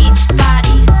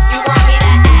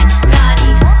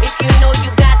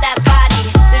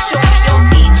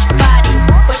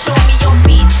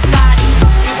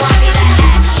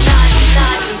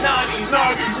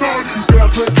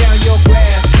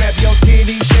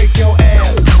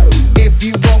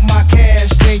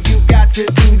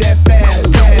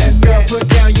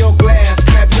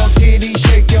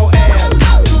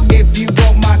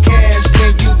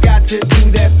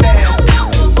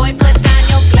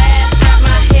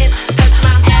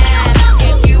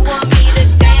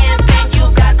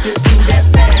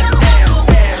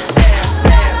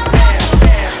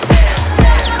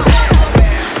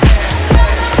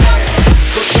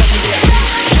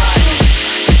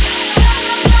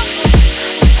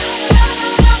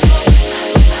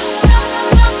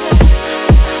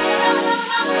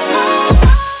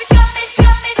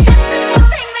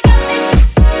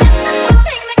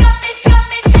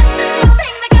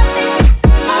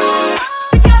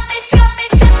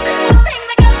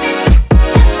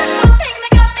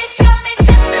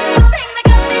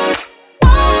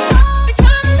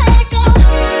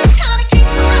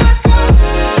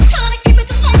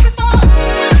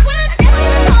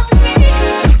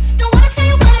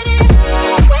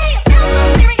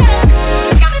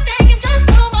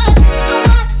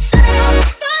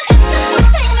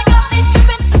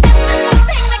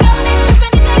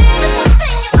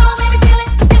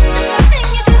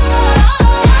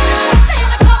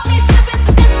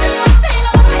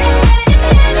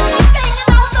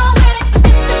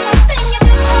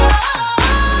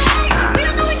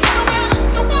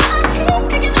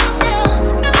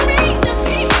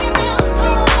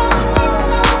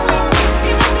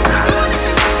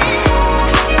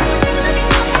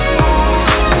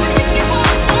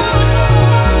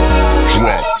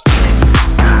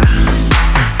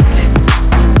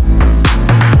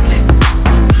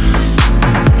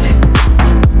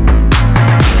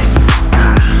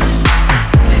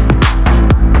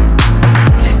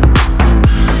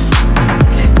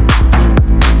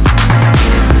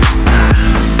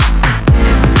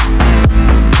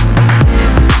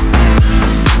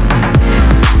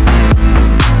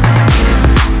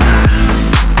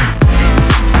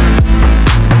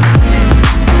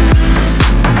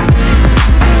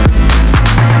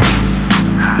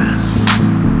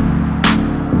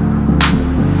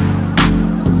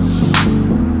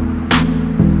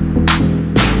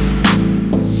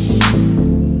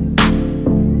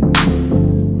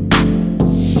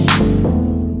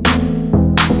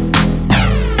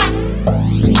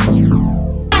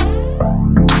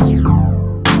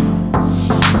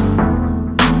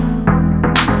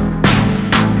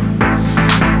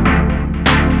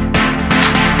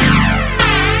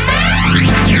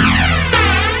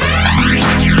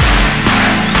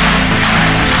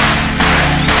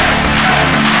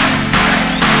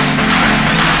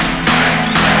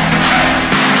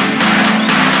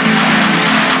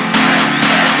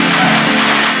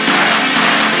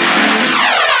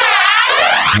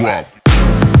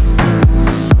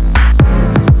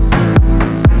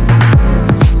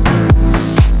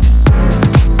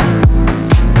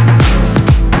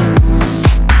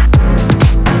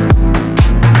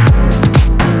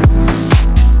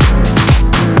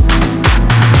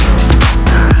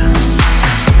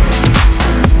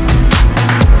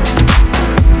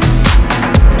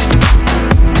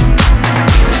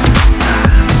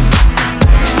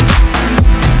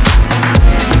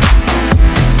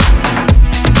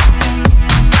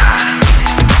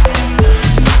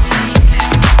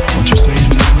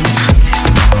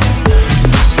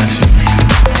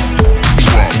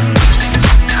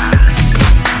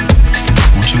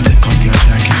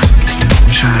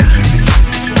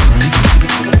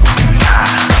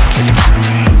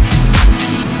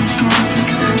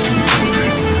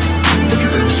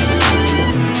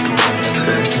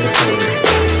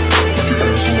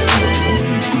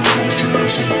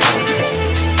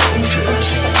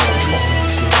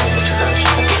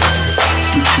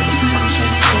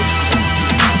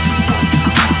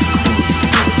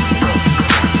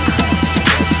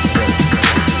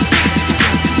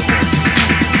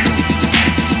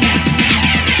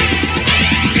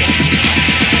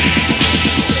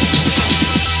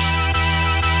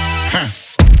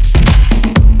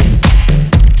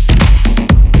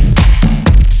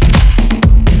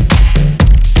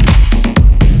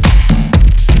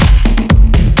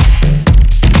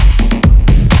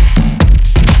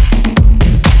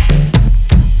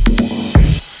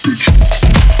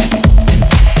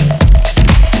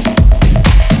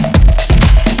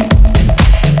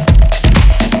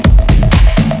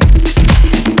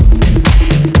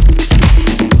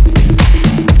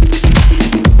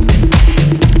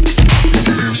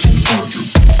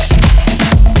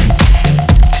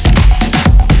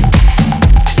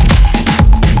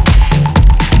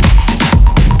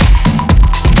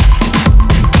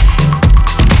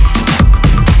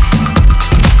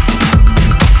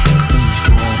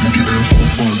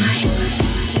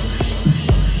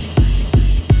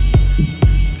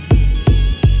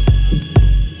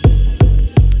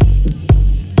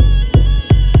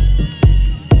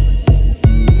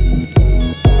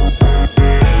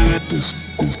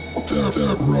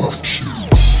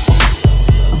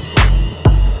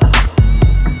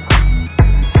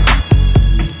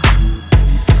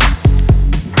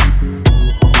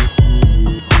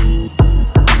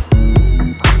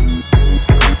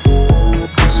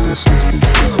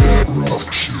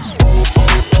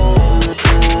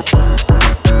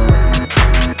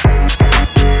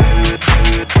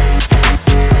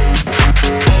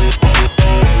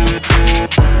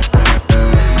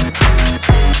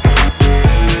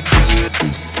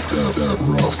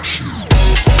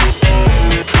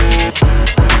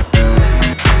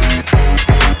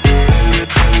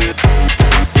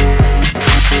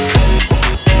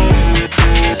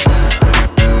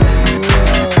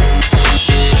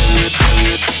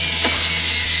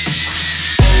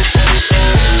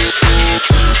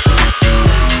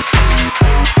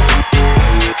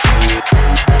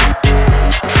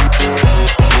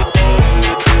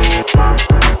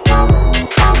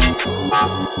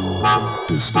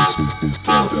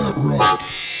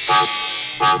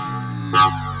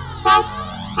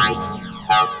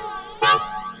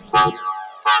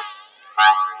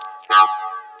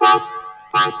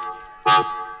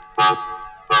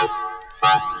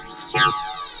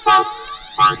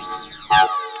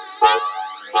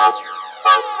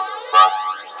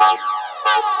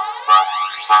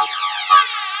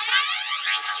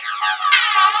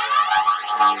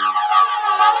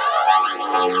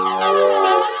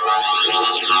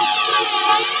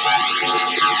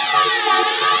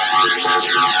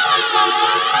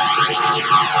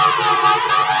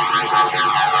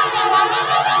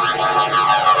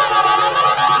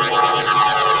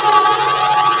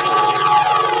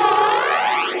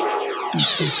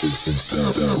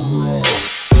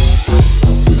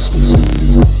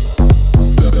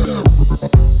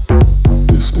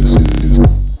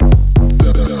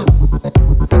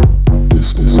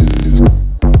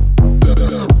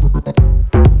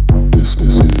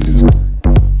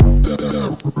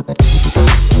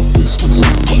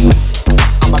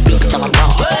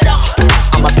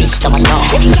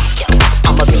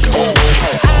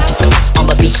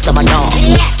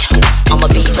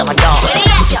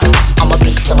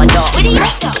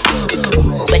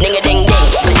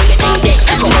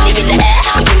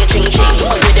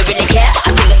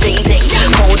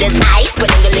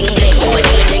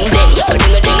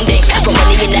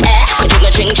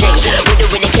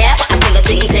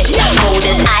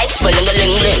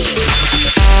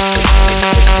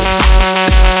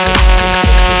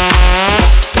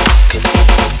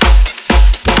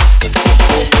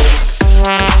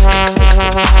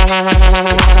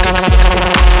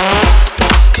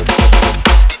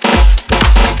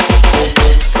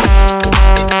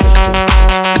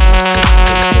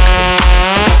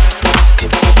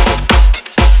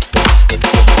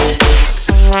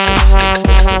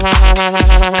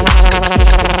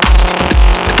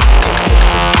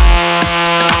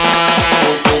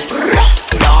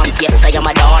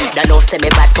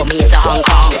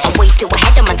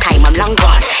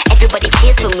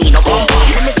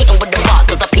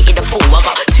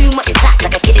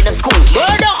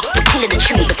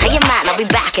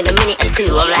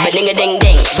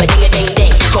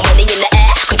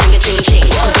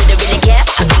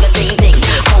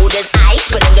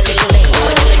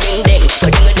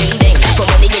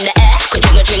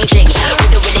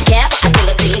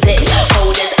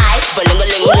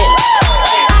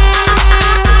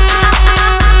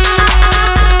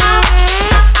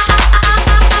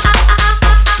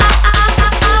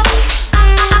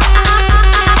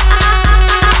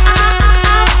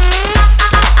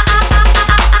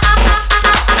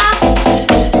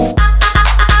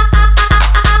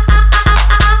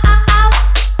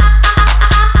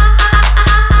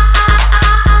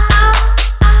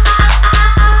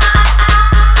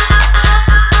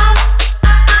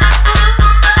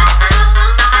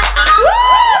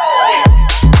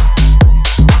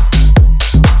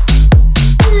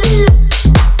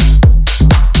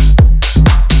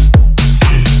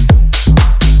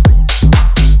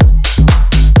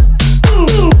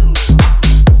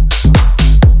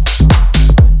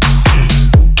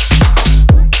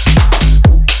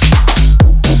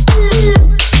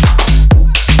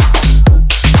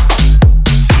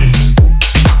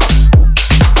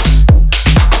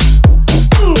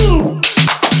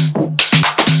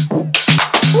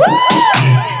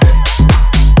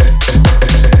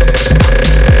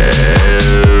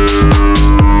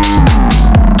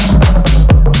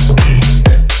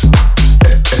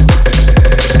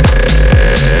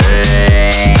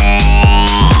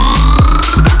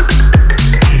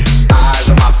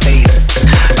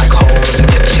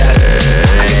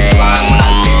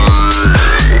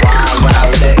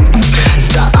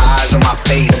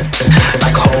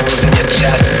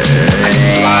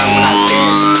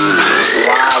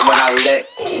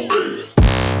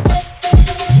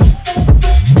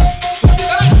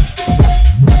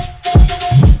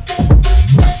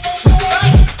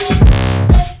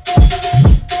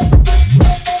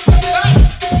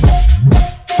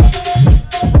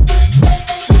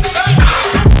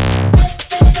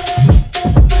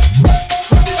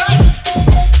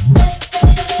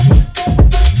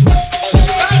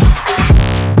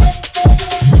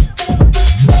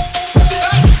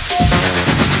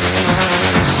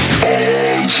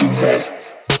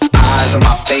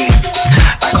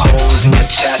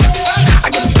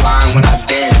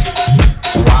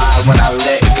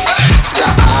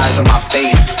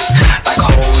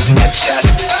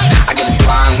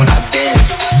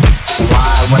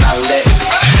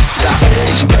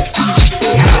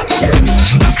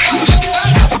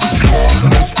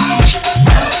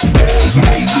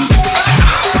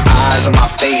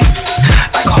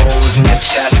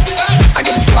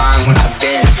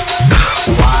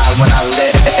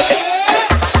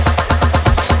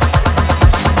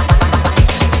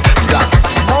Stop.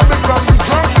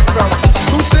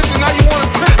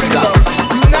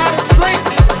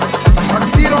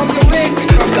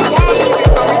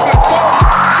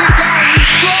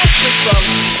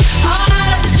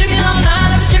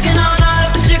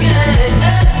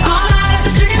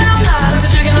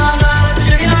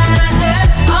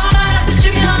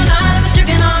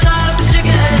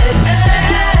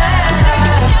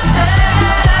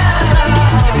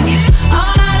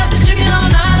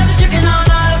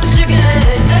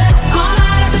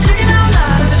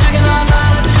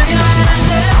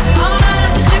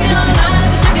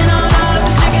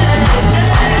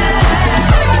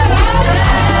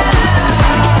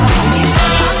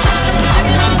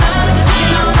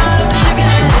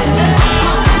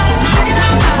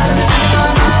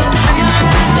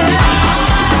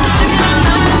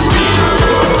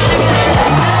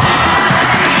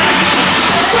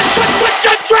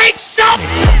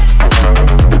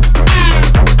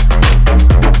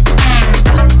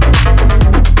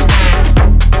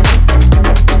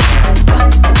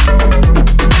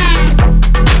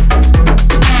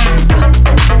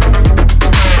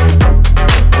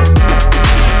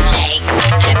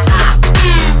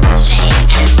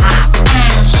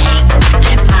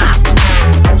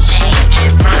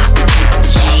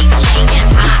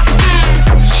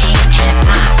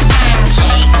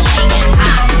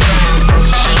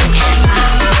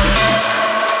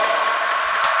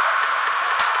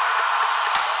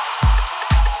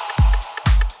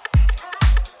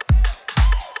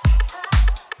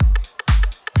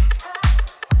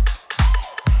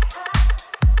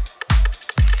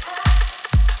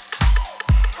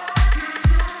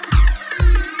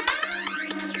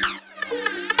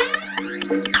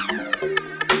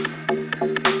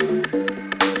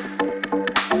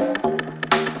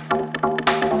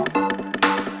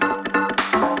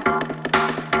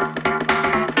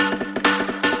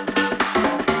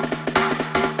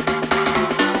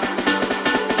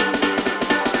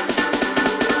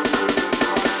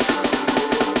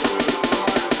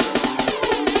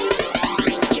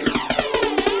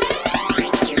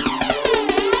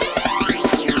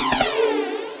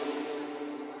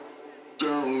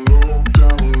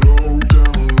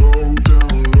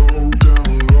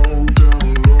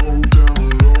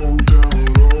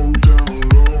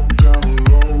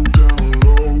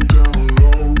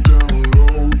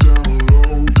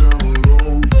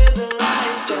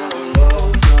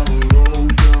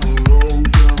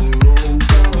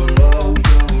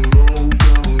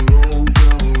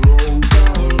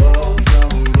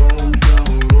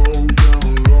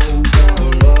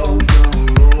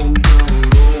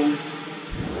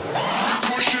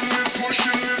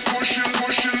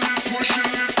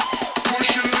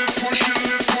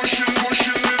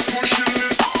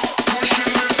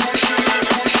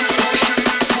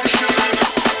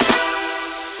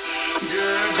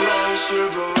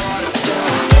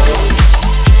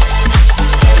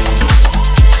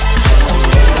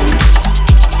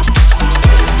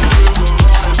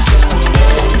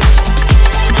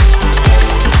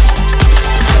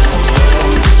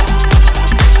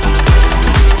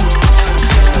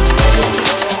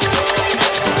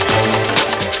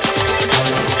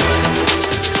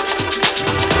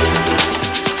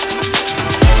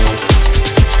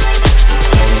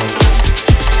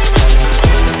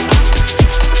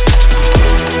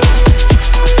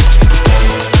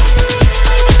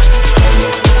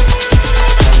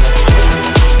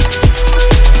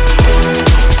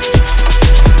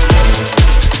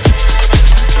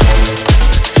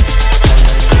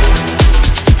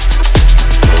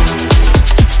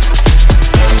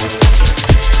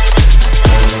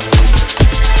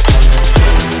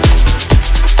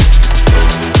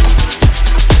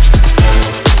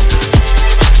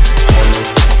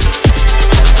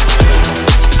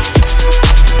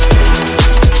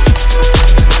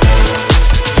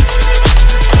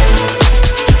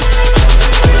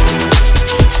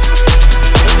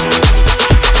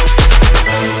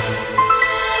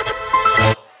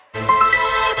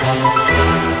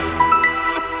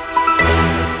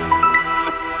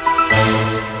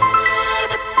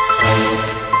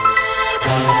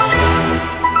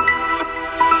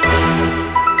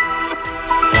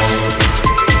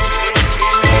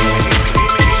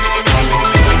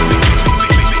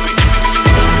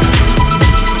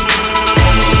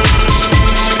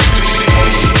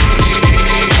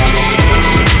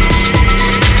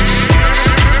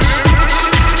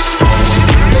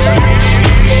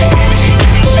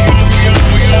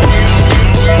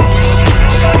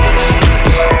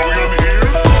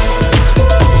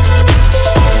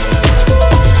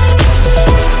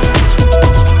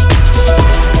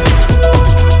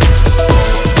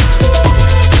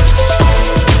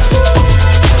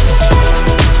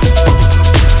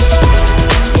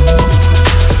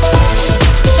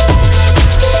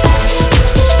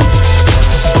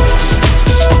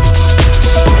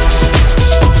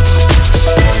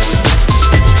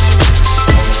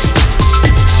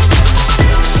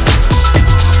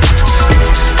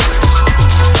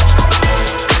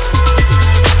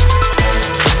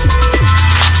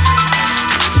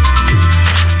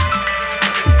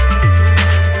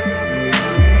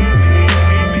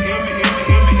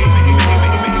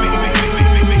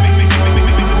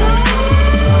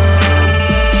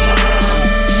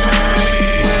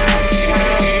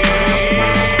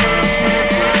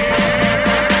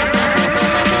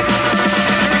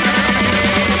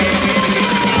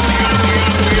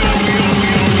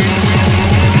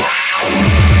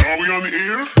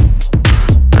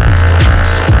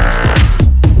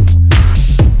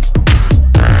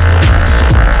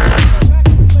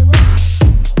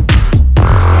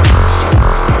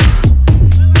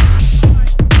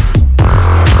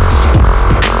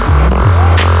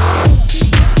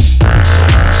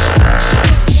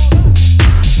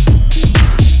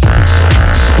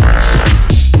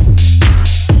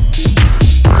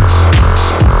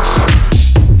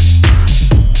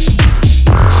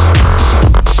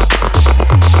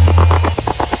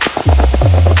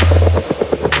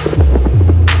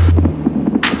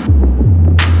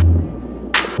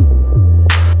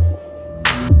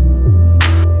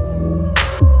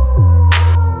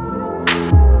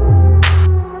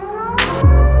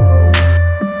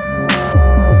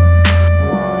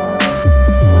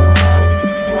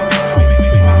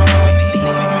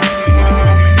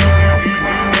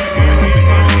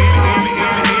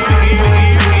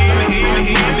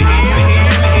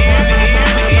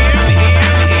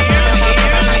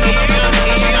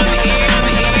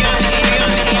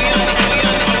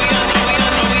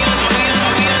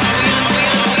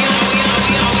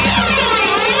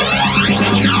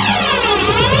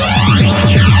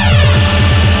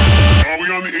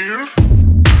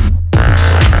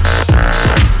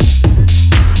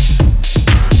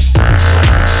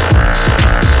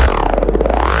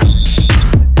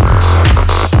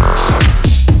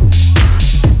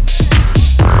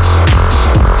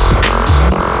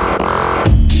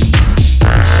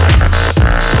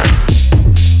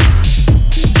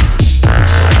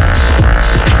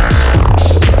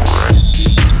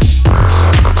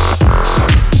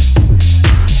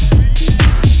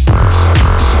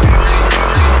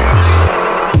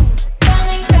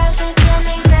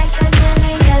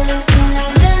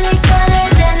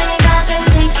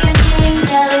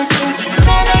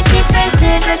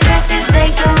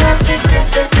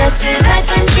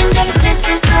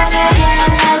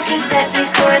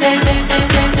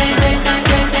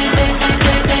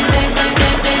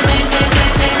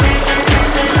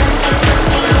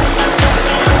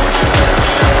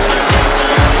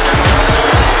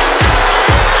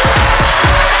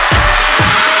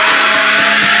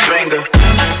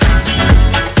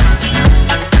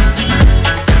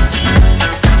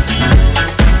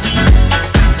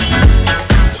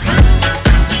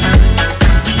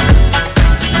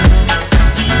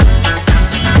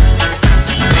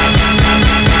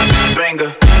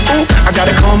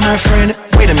 My friend,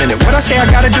 wait a minute, what I say I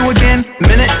gotta do again?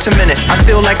 Minute to minute, I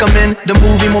feel like I'm in the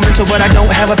movie Memento, but I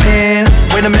don't have a pen.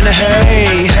 Wait a minute,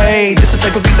 hey, this the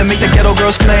type of beat that make the ghetto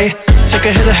girls play. Take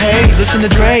a hit of haze, listen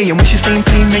to Dre, and when she seen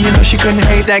P, man, you know she couldn't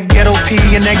hate that ghetto P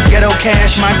and that ghetto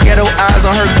cash. My ghetto eyes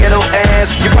on her ghetto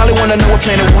ass. You probably wanna know what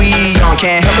planet we on.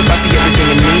 Can't help it if I see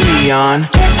everything in neon.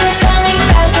 Schizophrenic,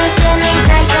 pathogenic,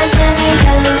 psychogenic,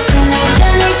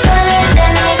 hallucinogenic,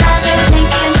 polygenic, authentic,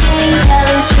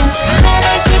 intelligent,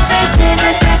 manic, depressive,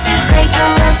 aggressive, psycho,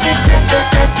 obsessive,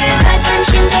 possessive,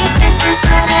 attention, basic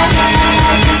disorder,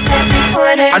 cassette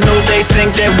recorder. I know they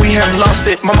think that we have lost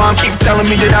it. My mom keep telling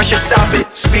me that I should stop it.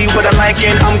 See what I like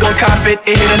and I'm gon' cop it.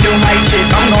 It hit a new height, shit,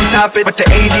 I'm gon' top it. But the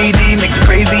ADD makes it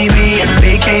crazy me, and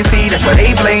they can't see, that's why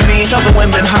they blame me. Tell the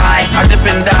women high, I dip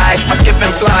and dive, I skip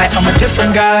and fly, I'm a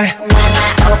different guy. When I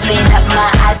open up my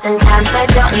eyes, sometimes I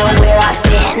don't know where I've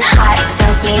been. Heart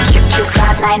tells me trip to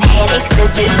cloud9, headaches.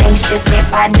 Is it anxious if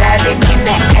I drive it in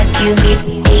that SUV?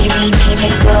 ADD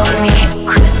takes over me.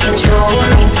 Cruise control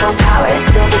means full power.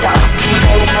 Still the dogs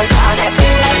controlling those powder.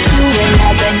 Bring like to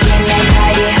another dinner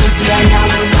party. Who's run all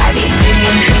the body? Pretty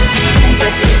and pink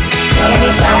princesses. Give me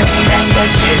flowers and best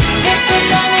wishes.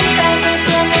 Schizophrenic,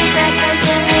 pathogenic,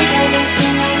 psychogenic,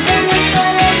 hallucinogenic,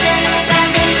 polygenic,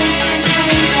 authentic,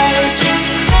 intelligent,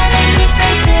 manic,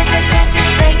 depressive, aggressive,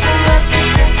 psycho,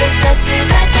 obsessive, possessive,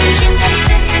 attention,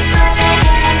 basic disorder,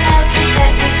 handheld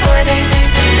cassette recorder.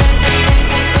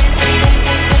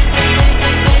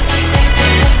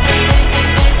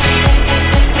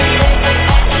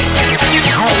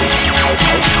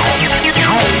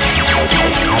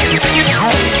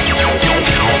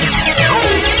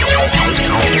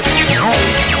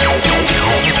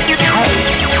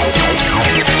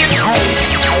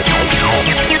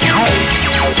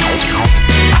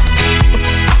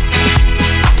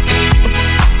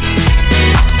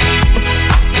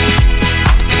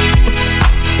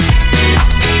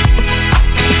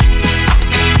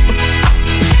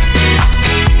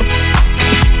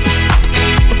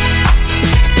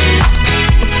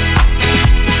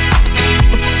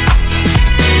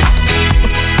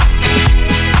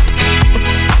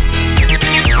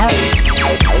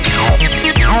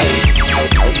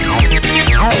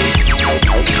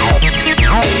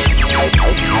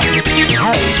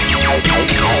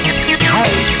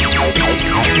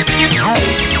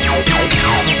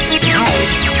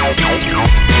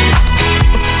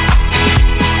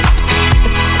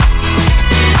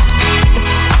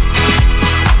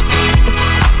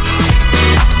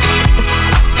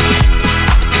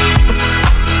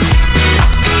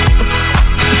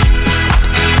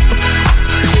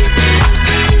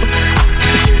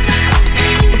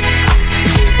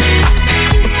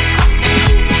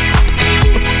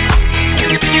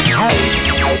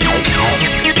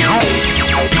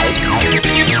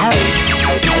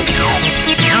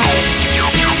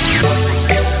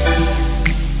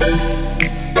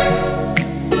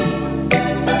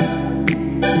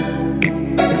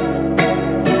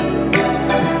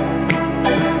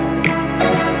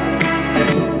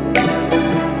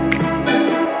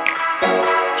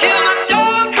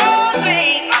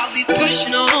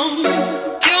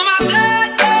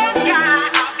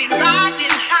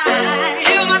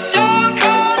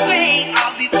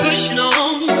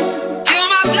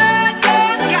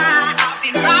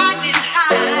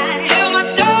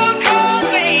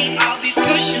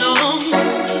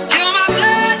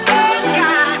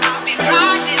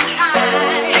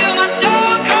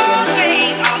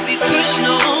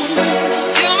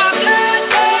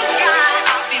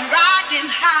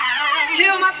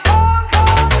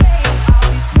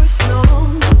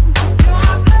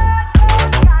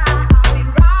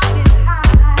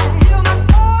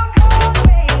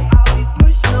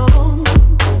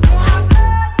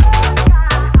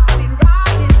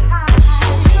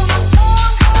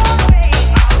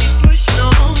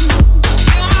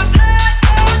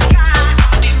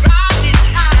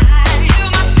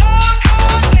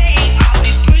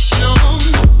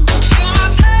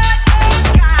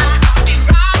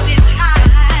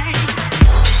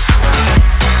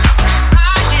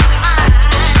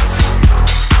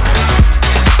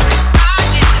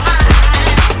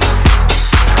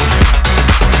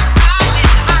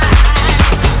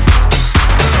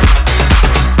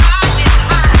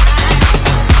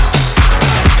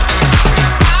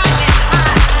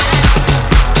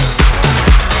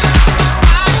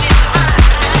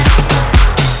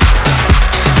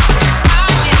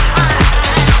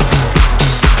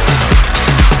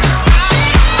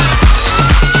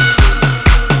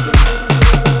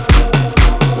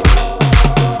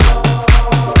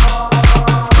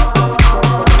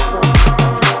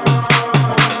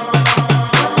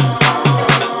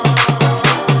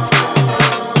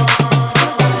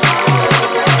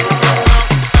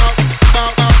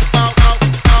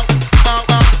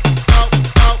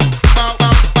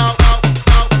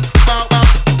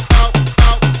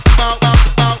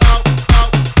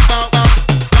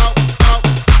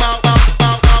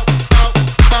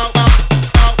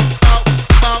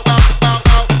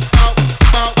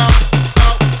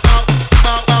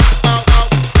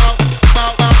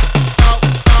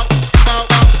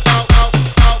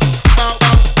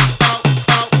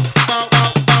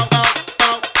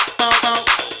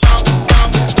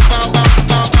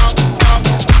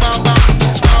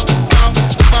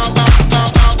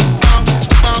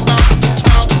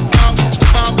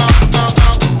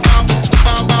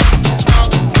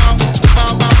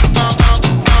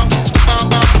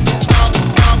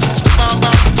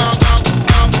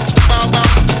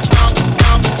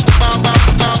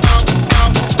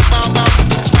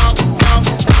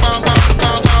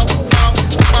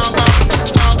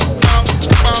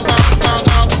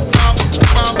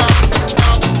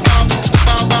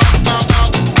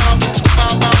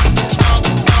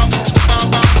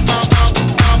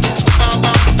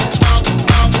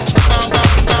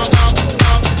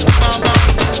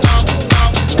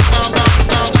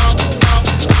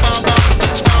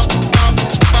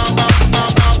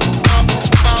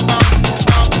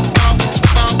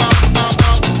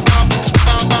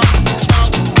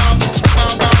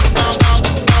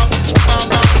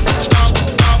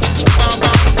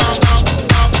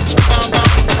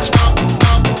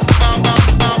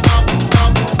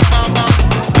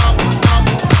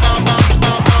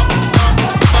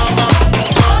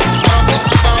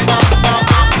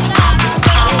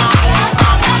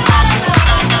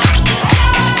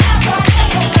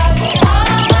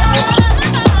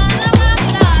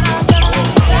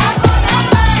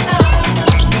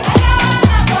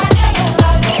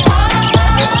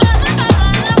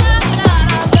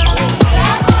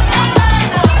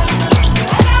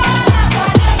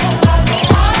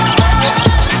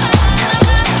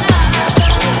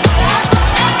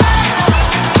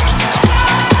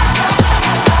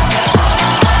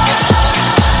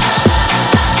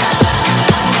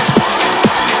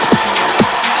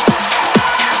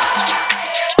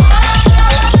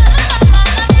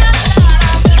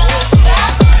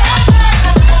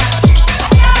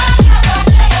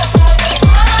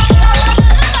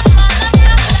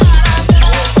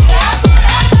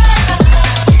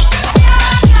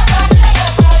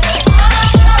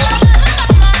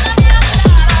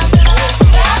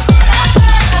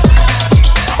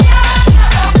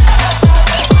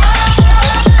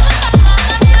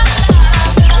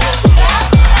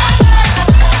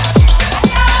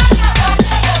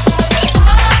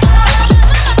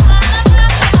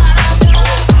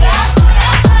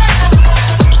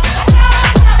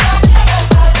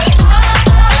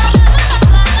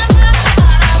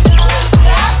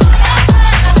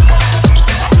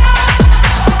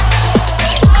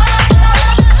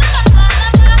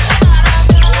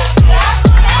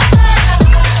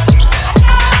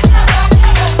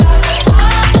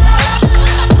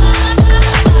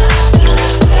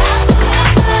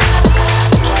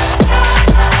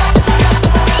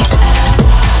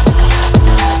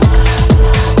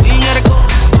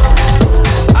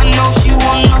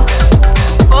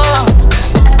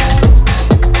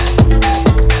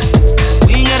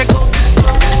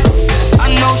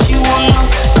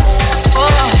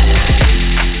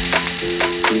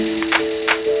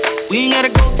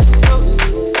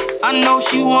 I know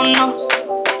she wanna.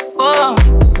 Oh,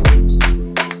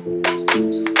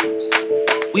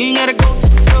 we ain't gotta go to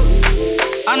the club.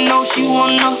 I know she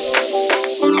wanna.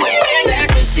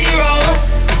 Dance to zero.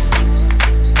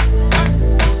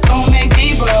 Don't make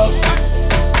me broke.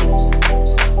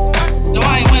 No,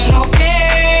 I ain't win no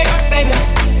cake, baby.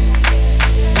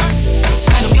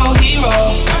 Tonight I'm your hero.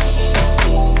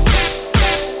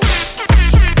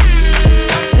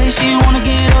 Say she wanna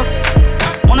get up,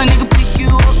 want a nigga pick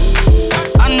you up.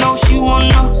 I know she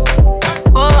wanna.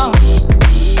 Oh,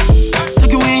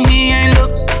 took you when he ain't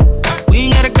look. We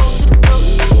ain't gotta go to the club.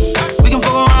 We can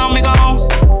fuck around, make our own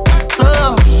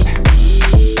club.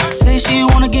 Say she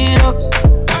wanna get up,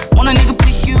 want a nigga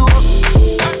pick you up.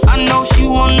 I know she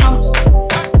wanna.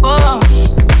 Oh,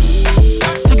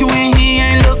 took you when he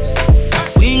ain't look.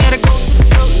 We ain't gotta go to the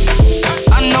club.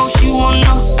 I know she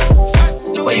wanna.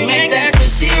 The way you make that to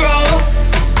zero.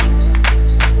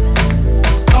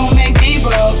 Don't make me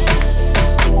broke.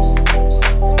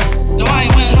 No, I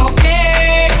ain't win no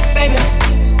cake, baby.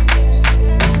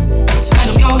 But tonight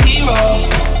I'm your hero.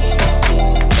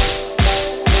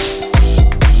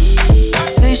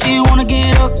 Say she wanna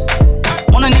get up,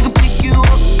 want a nigga pick you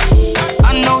up.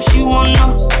 I know she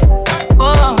wanna.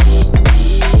 Oh,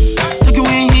 took you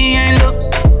when he ain't look.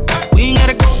 We ain't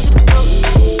gotta go to the club.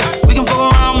 We can fuck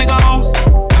around, make our own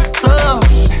club.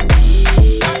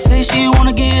 Say she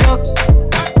wanna get up,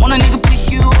 want a nigga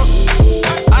pick you up.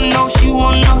 I know she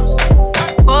wanna.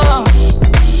 Oh,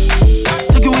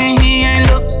 took you when he ain't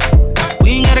look. We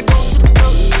ain't gotta go to the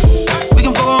club. We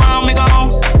can fuck around, make our own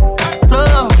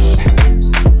club.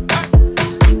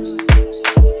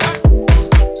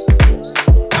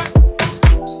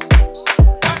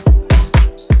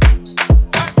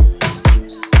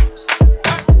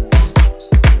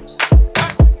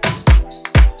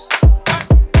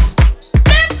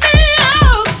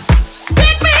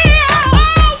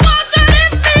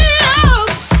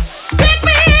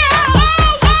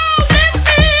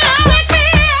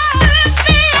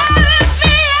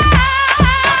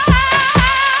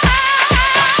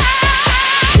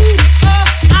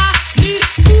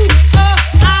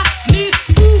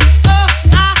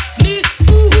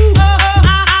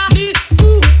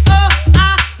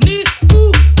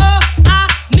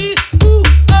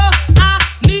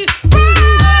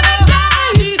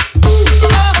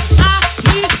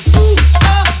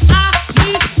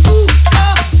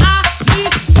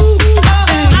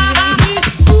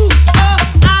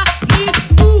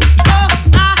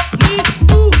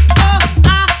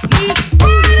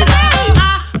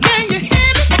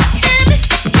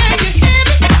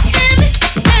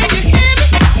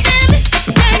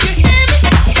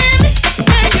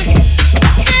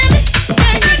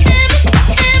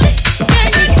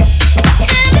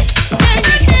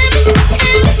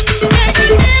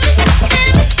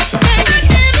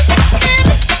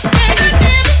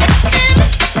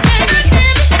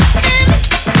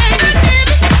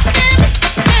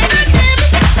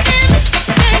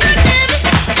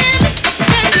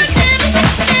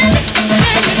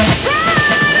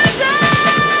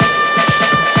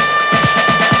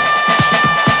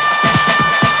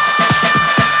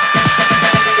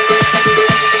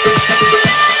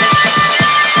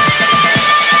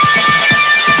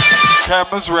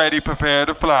 Cameras ready, prepare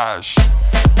to flash.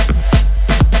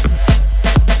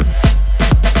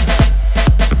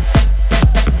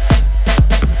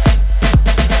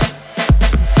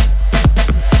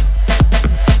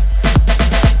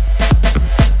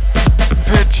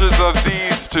 Pictures of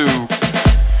these two.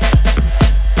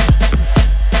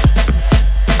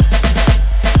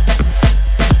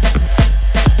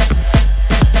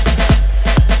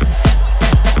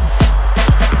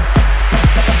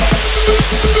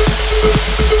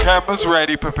 Cameras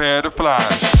ready, prepare to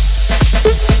flash.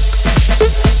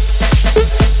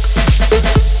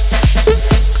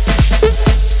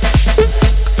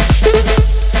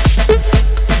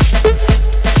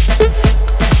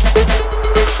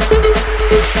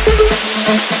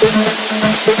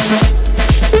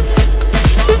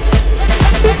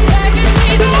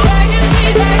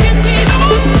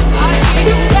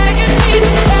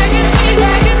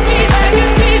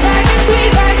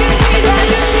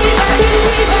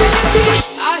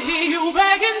 I hear you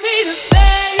begging.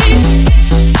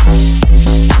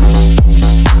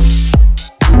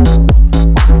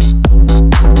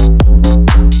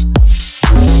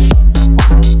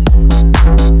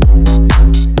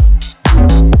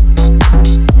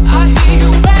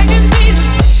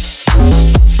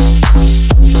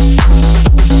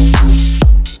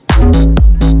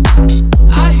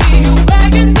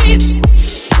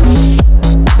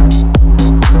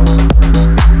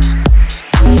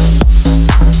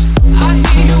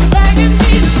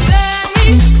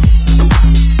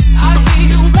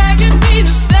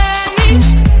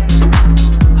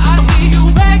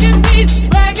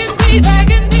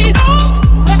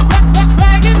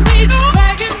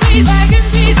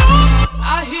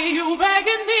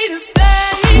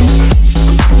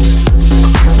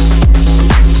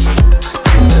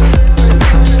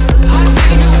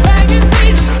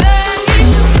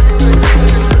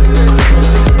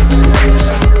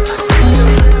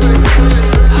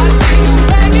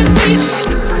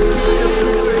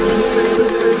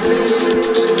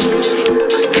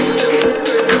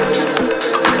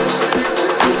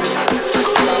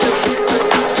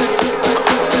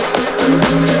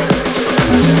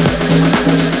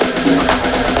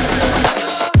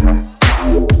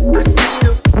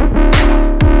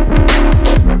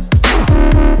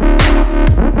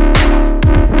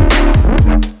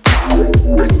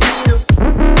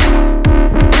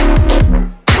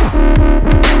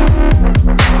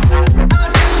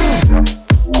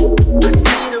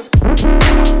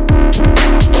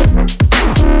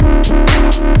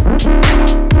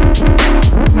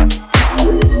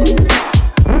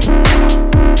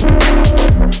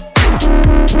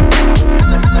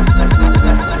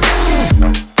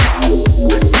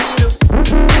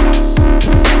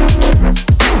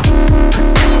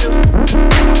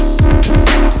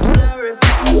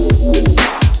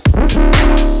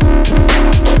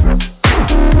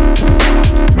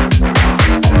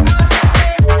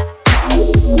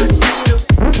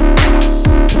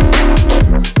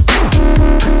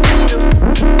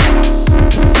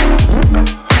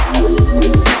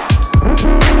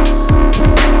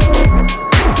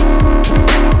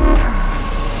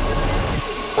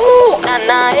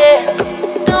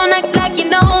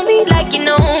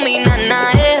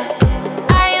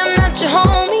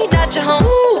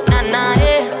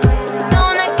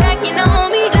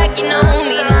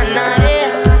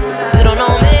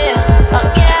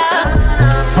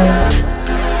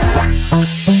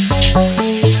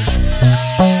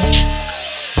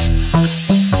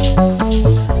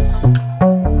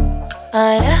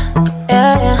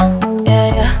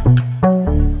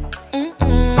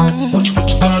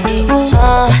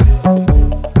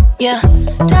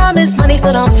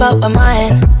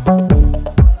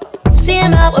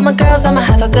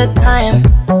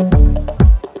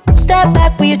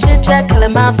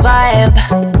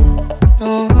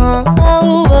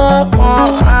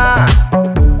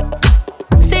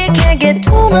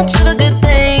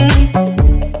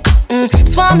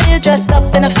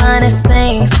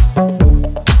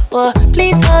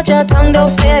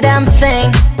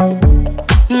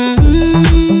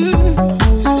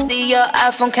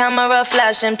 Camera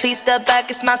flashing, please step back,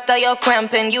 it's my style, you're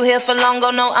cramping. You here for long,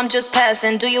 oh no, I'm just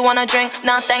passing. Do you wanna drink?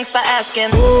 Nah, thanks for asking.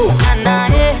 Ooh, nah, nah,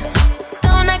 yeah.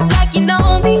 Don't act like you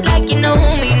know me,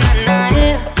 nah, nah,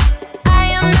 yeah. I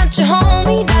am not your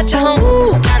homie, not your homie.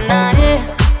 Ooh, nah, nah, yeah.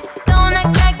 Don't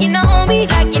act like you know me,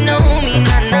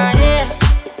 nah, nah, yeah.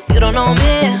 You don't know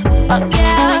me, oh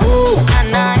yeah. Ooh, nah,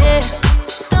 nah, yeah.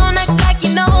 Don't act like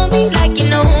you know me,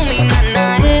 nah,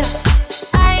 nah, yeah.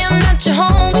 I am not your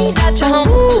homie, not your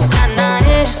homie.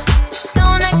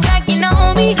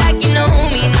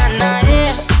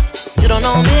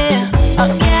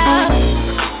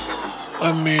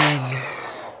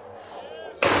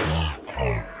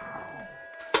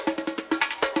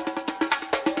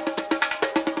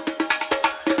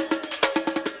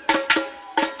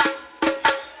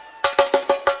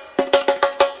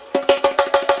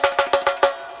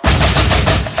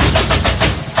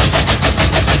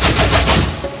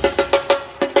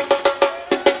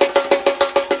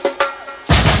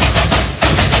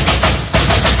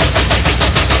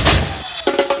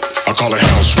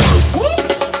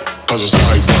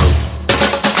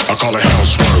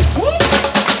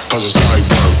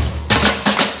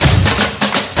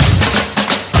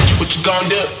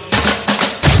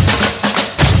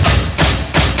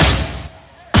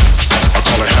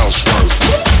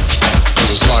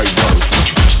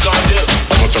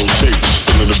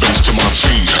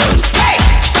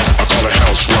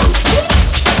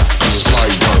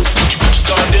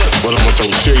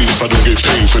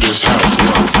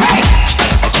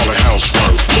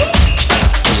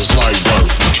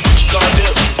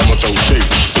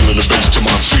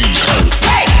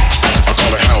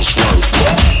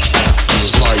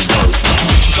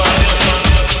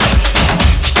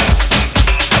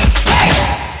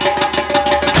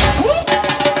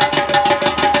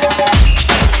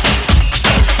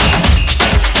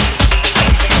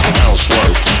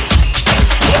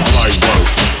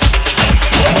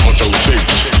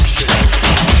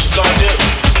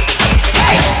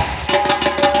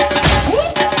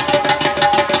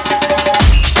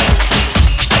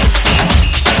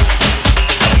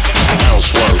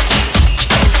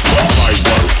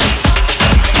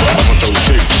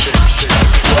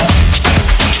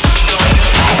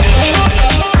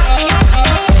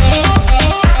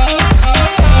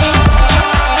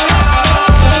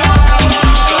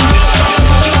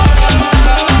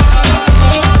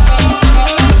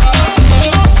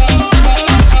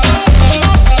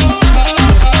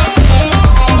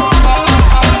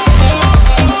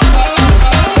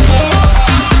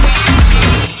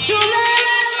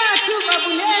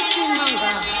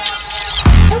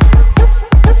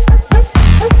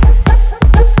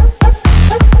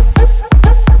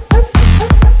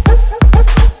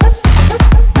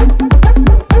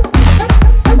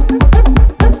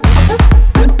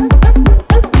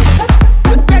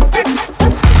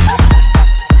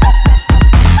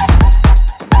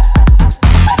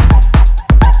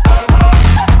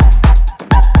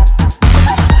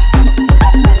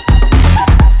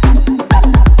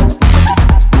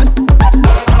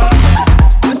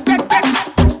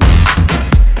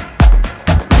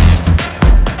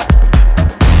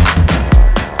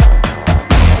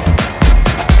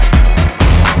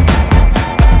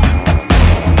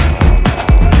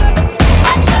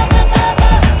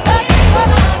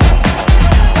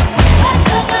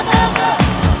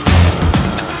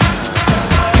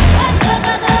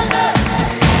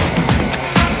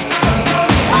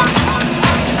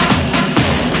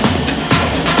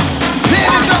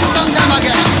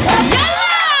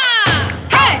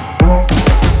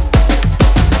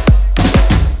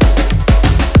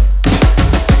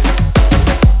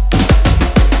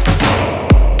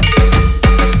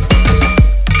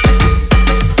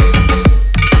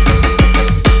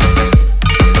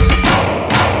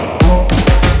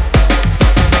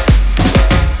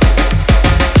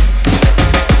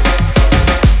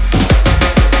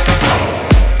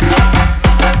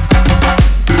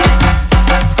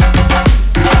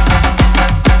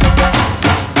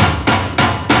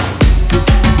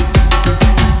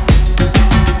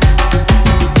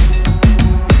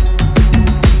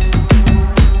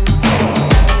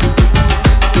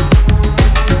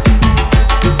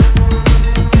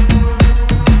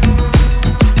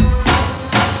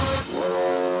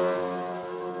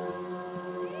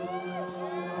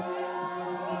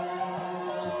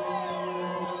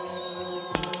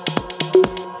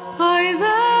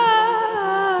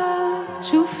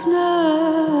 شفنا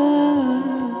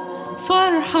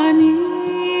فرحانين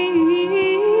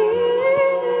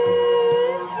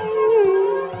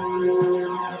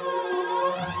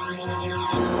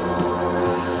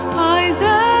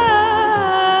عايزة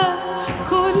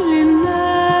كل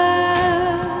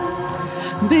الناس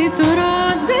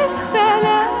بتراس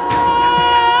بالسلام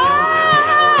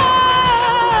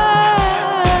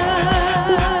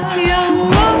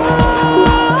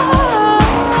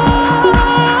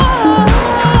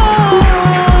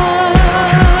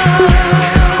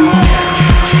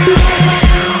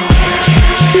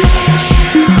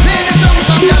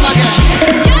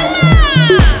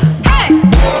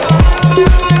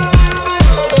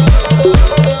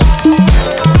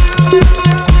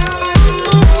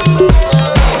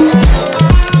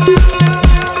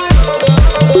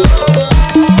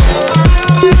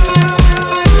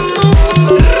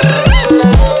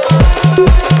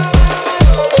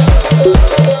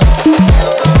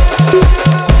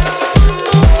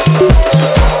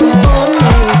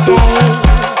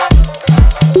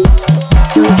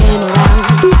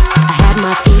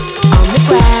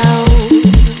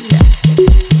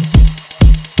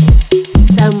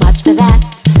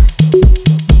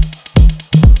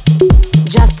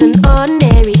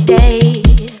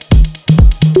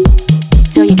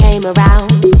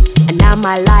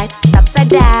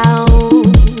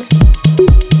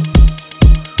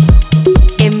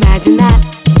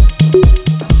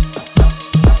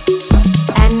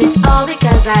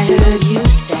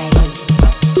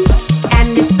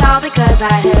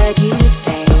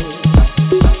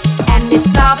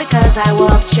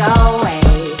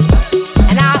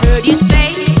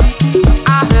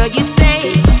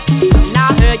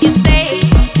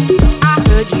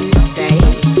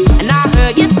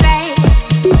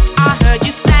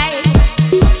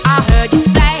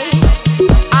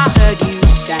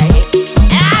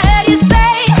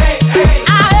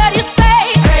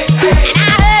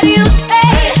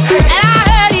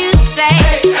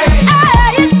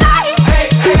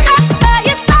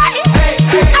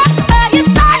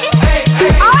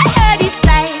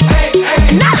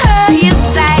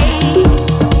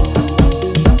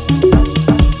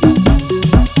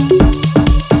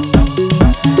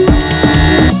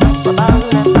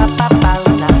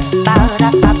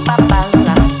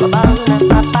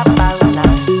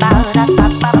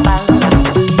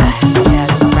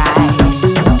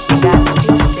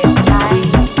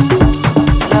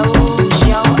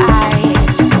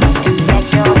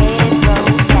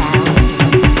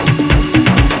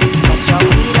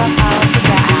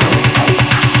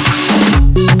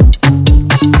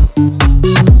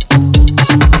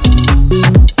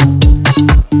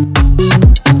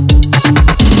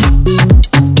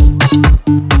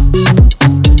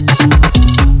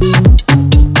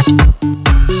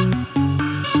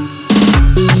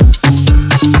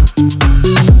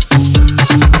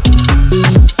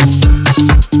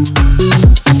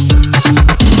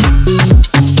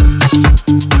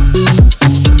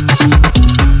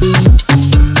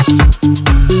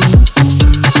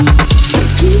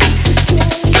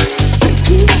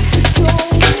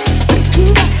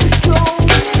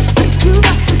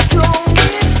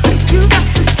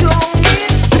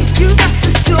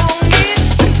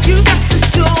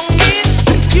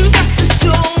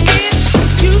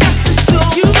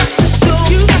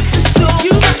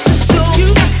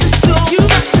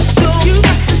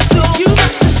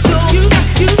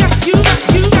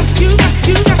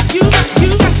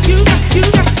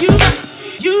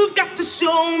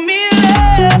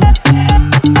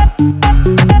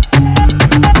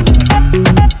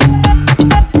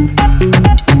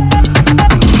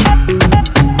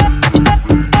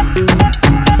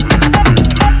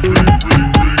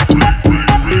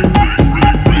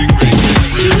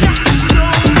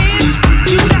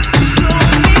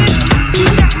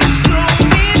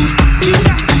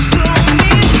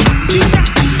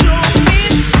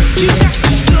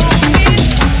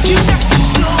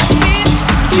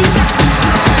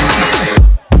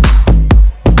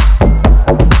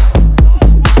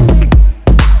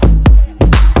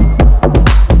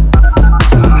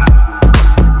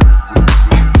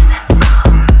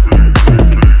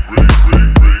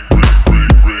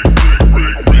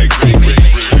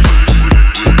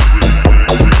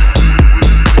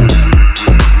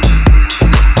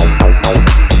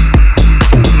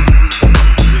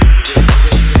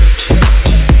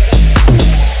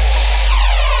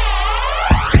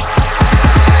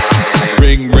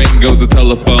goes the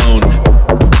telephone.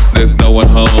 There's no one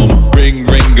home. Ring,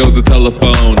 ring goes the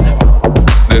telephone.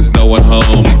 There's no one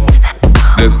home.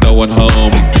 There's no one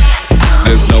home.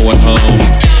 There's no one home.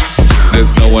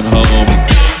 There's no one home.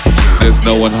 There's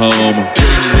There's no one home.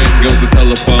 Ring, ring goes the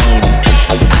telephone.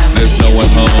 There's no one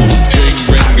home. Ring,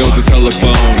 ring goes the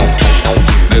telephone.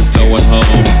 There's no one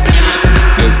home.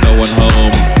 There's no one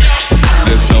home.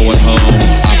 There's no one home.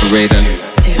 Operator,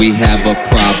 we have a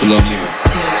problem.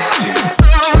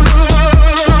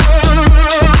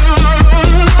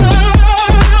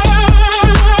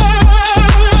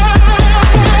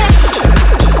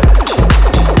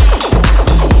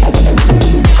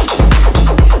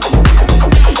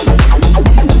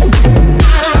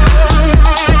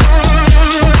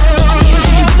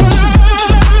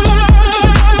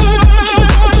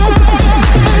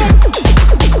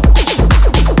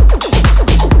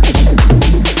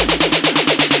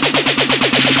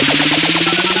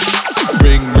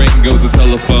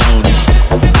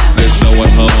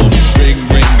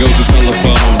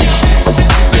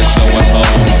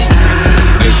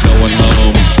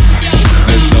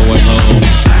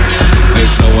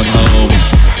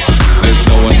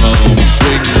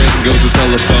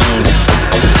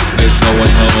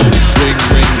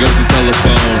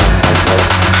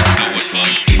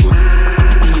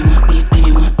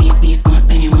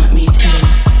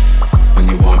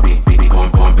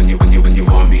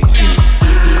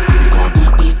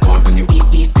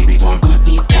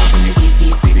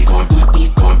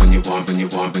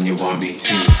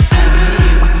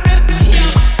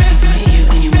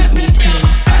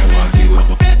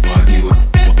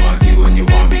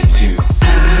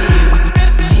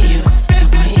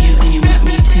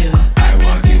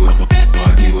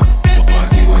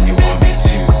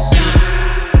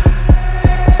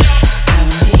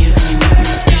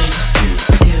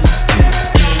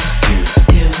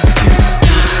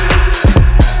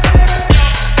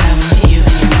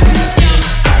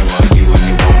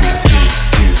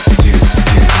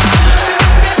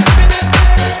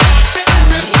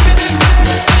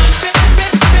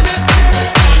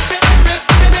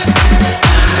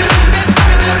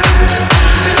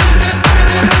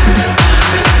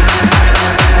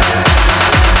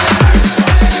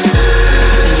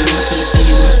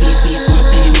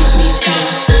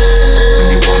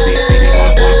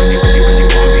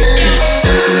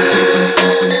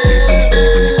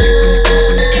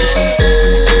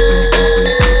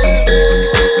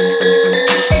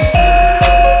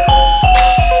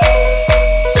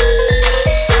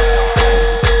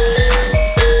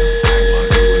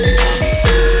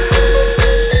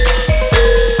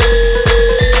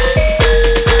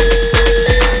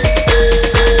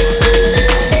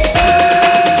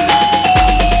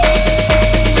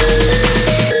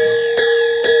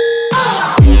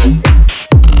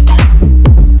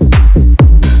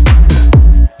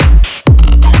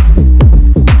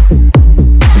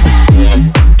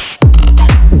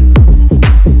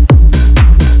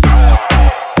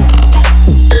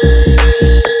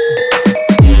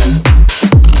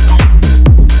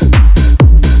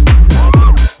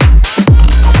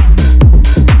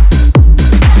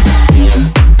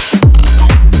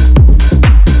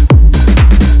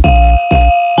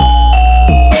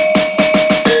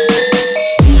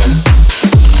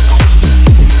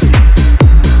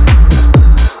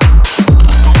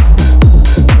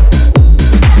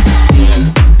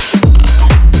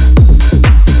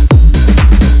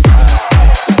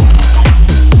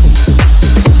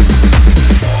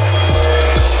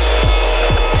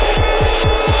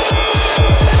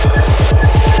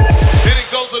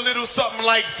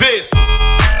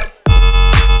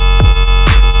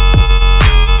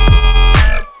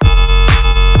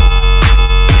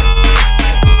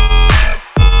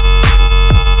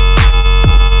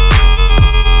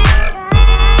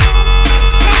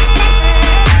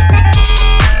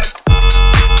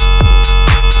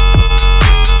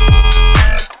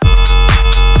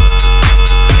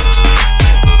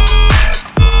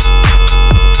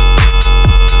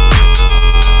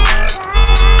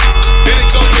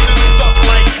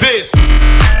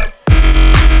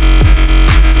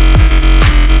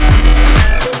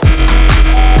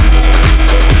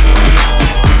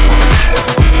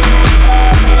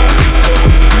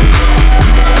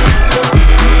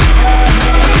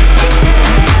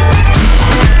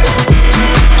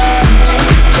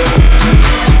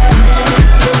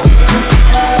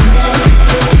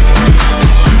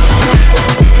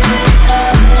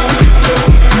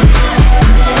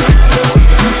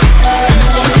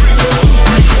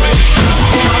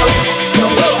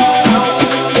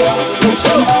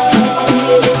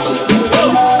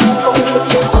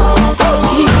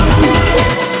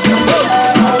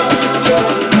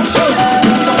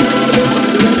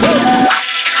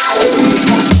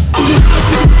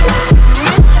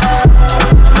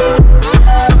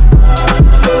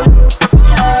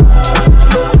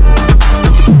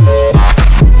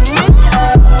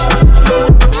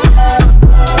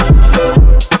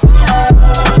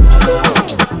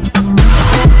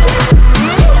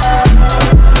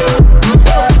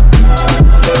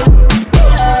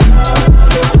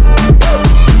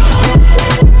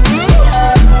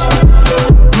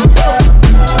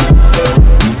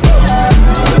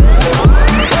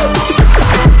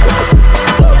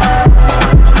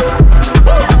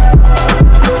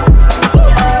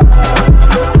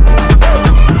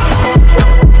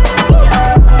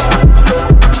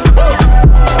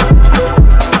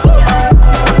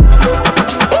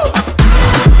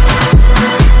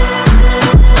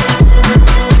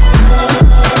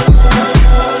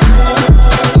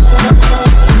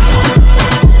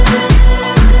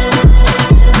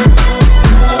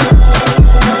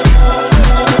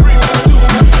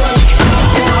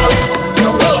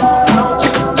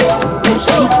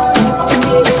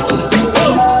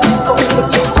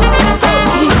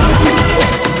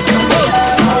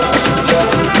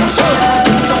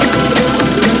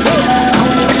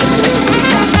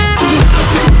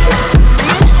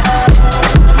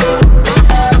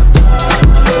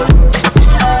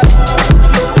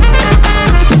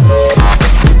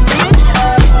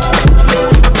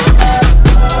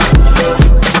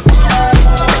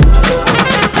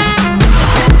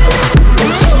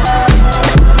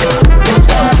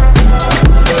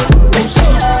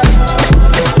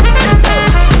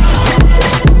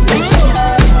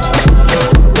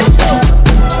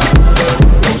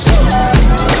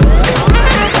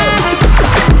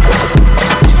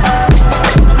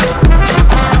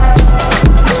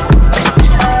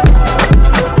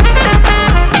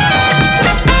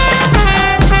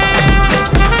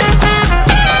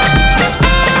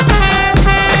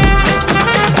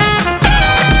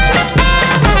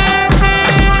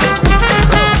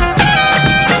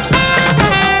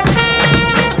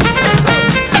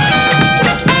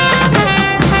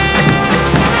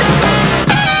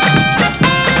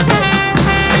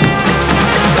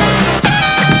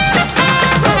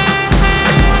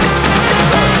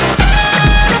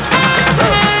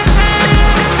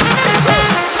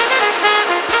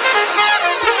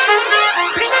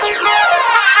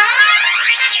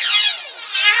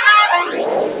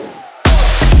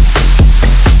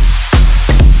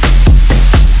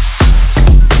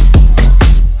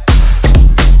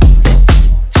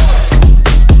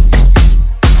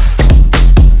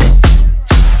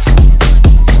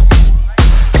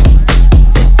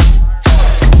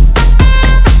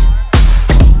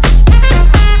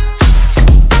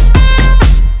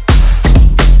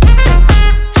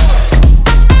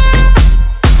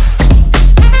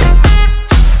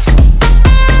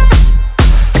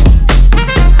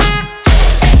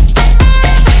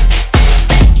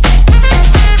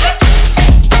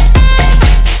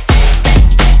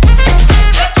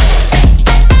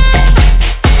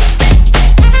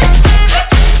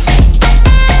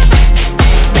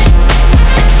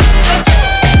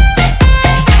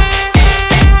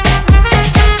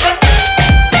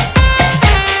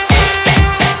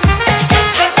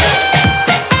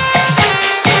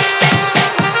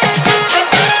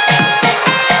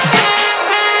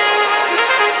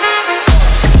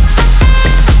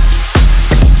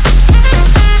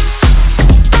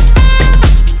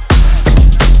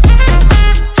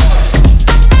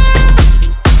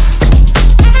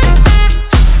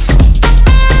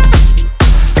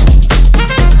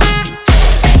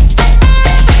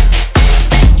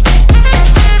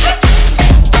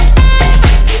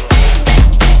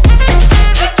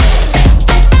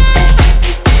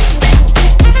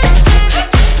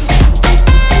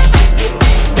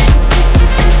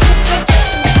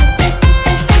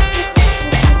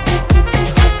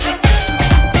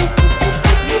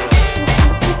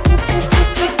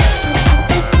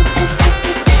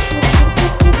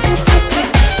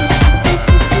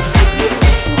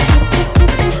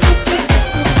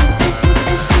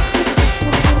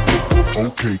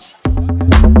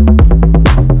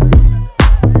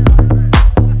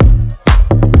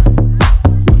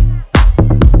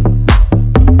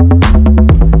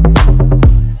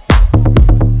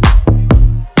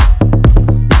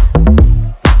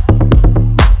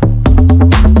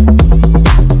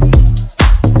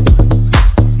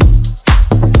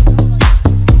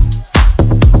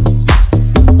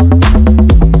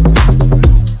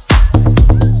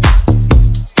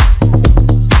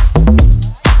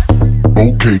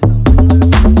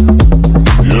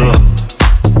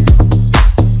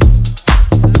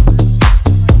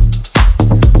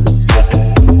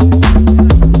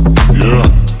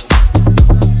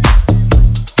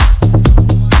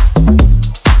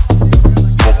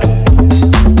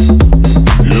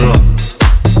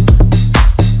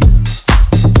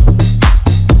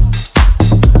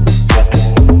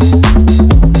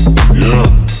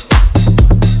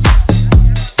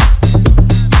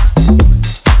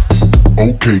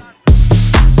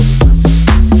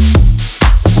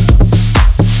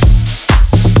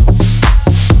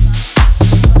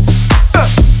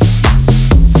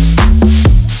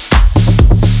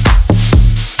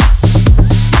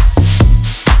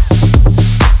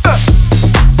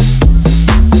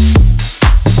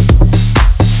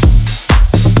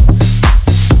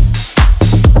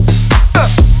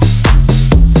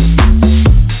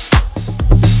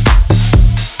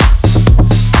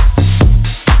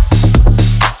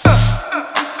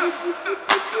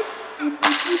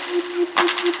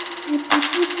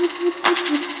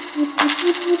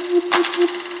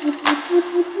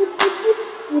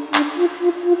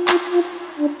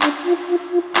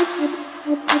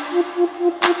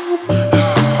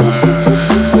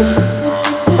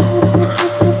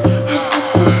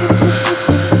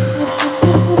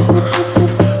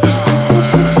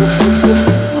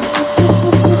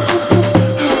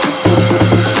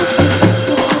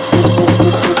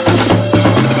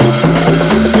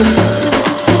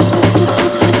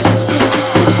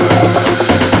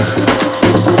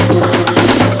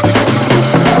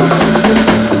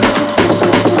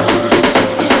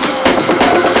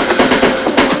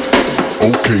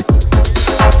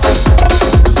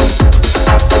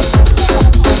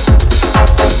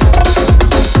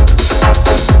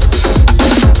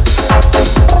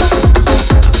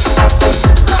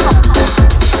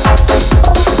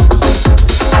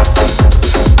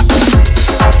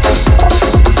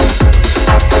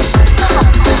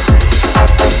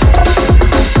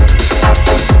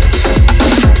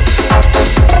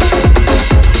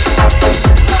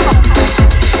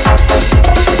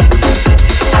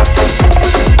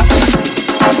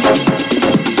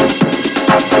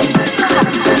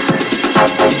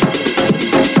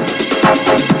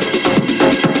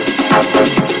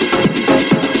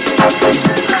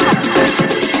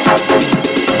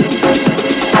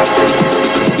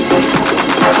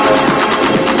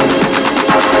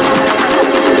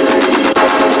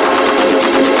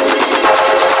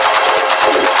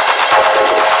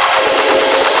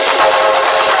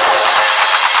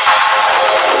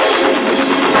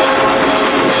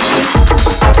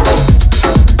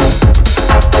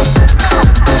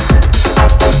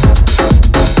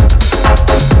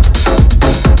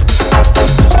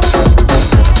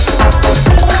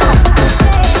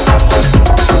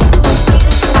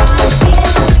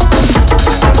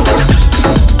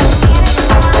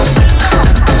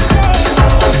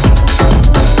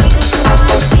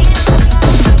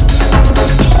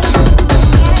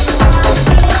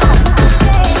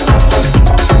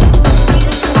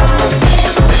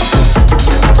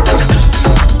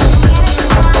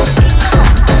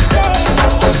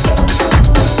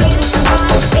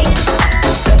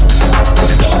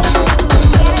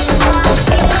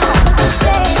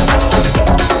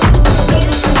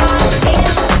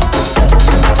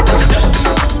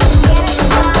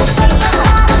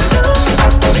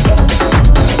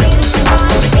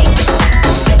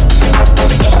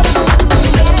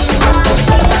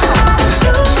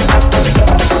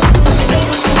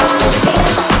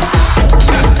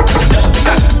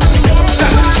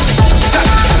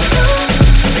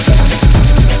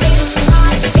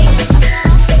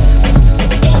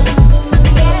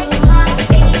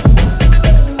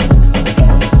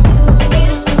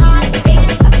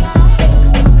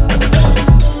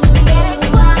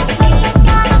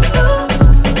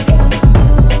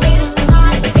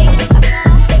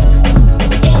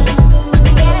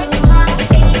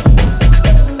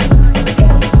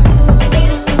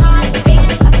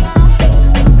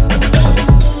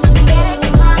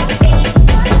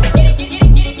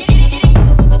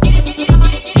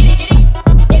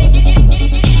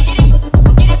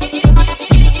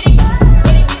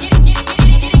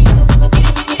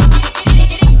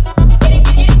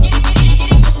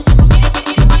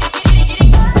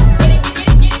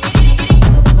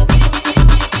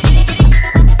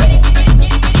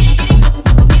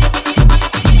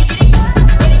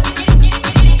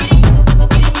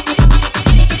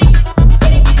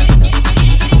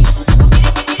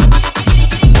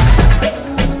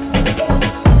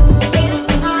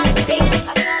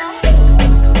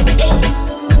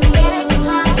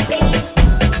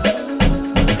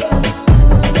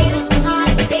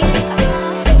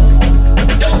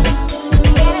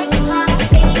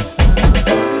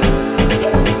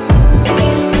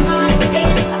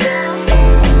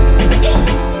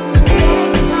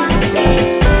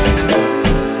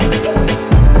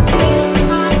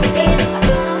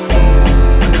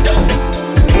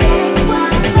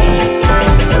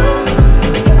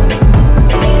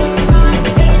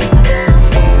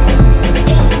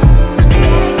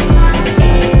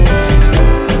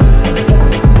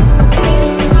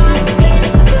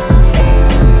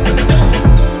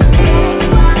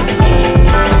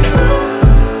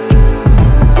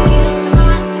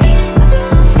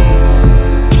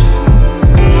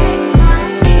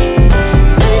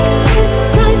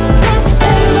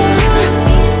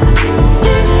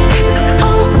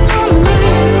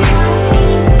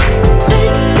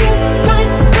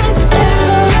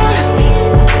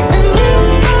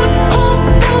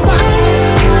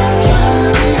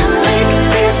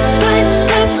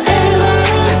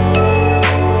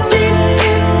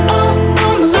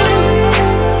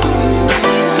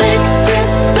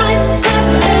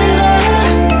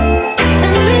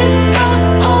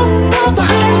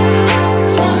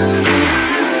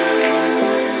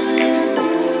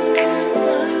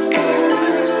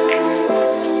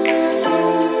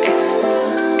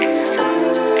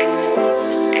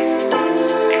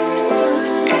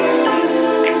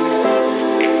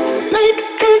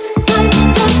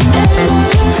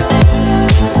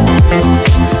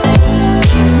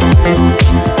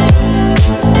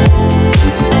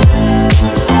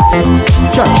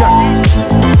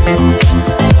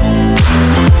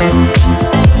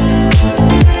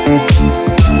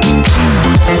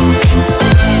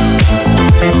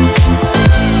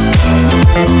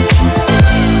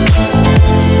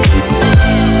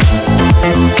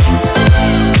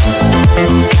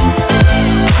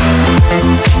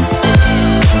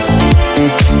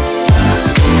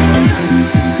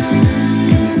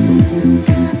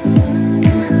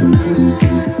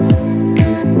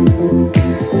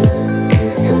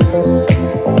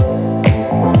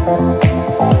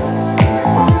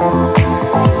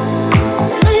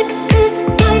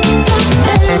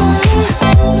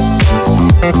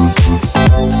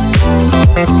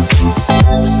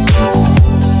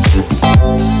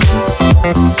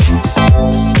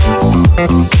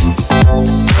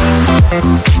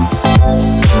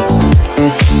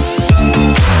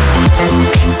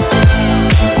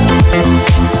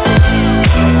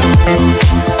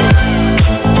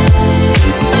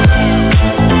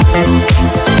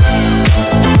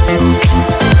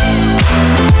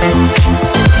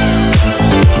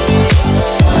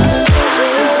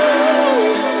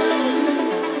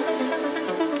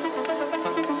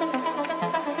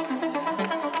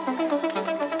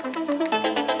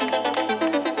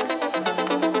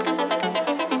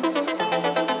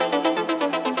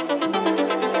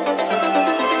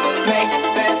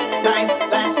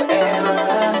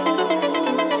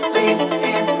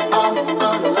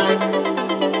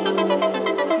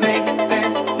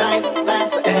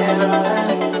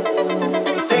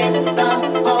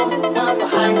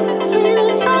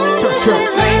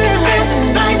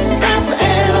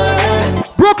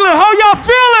 Brooklyn, how y'all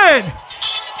feeling?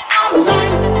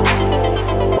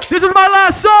 This is my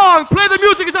last song. Play the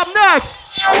music is up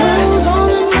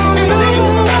next.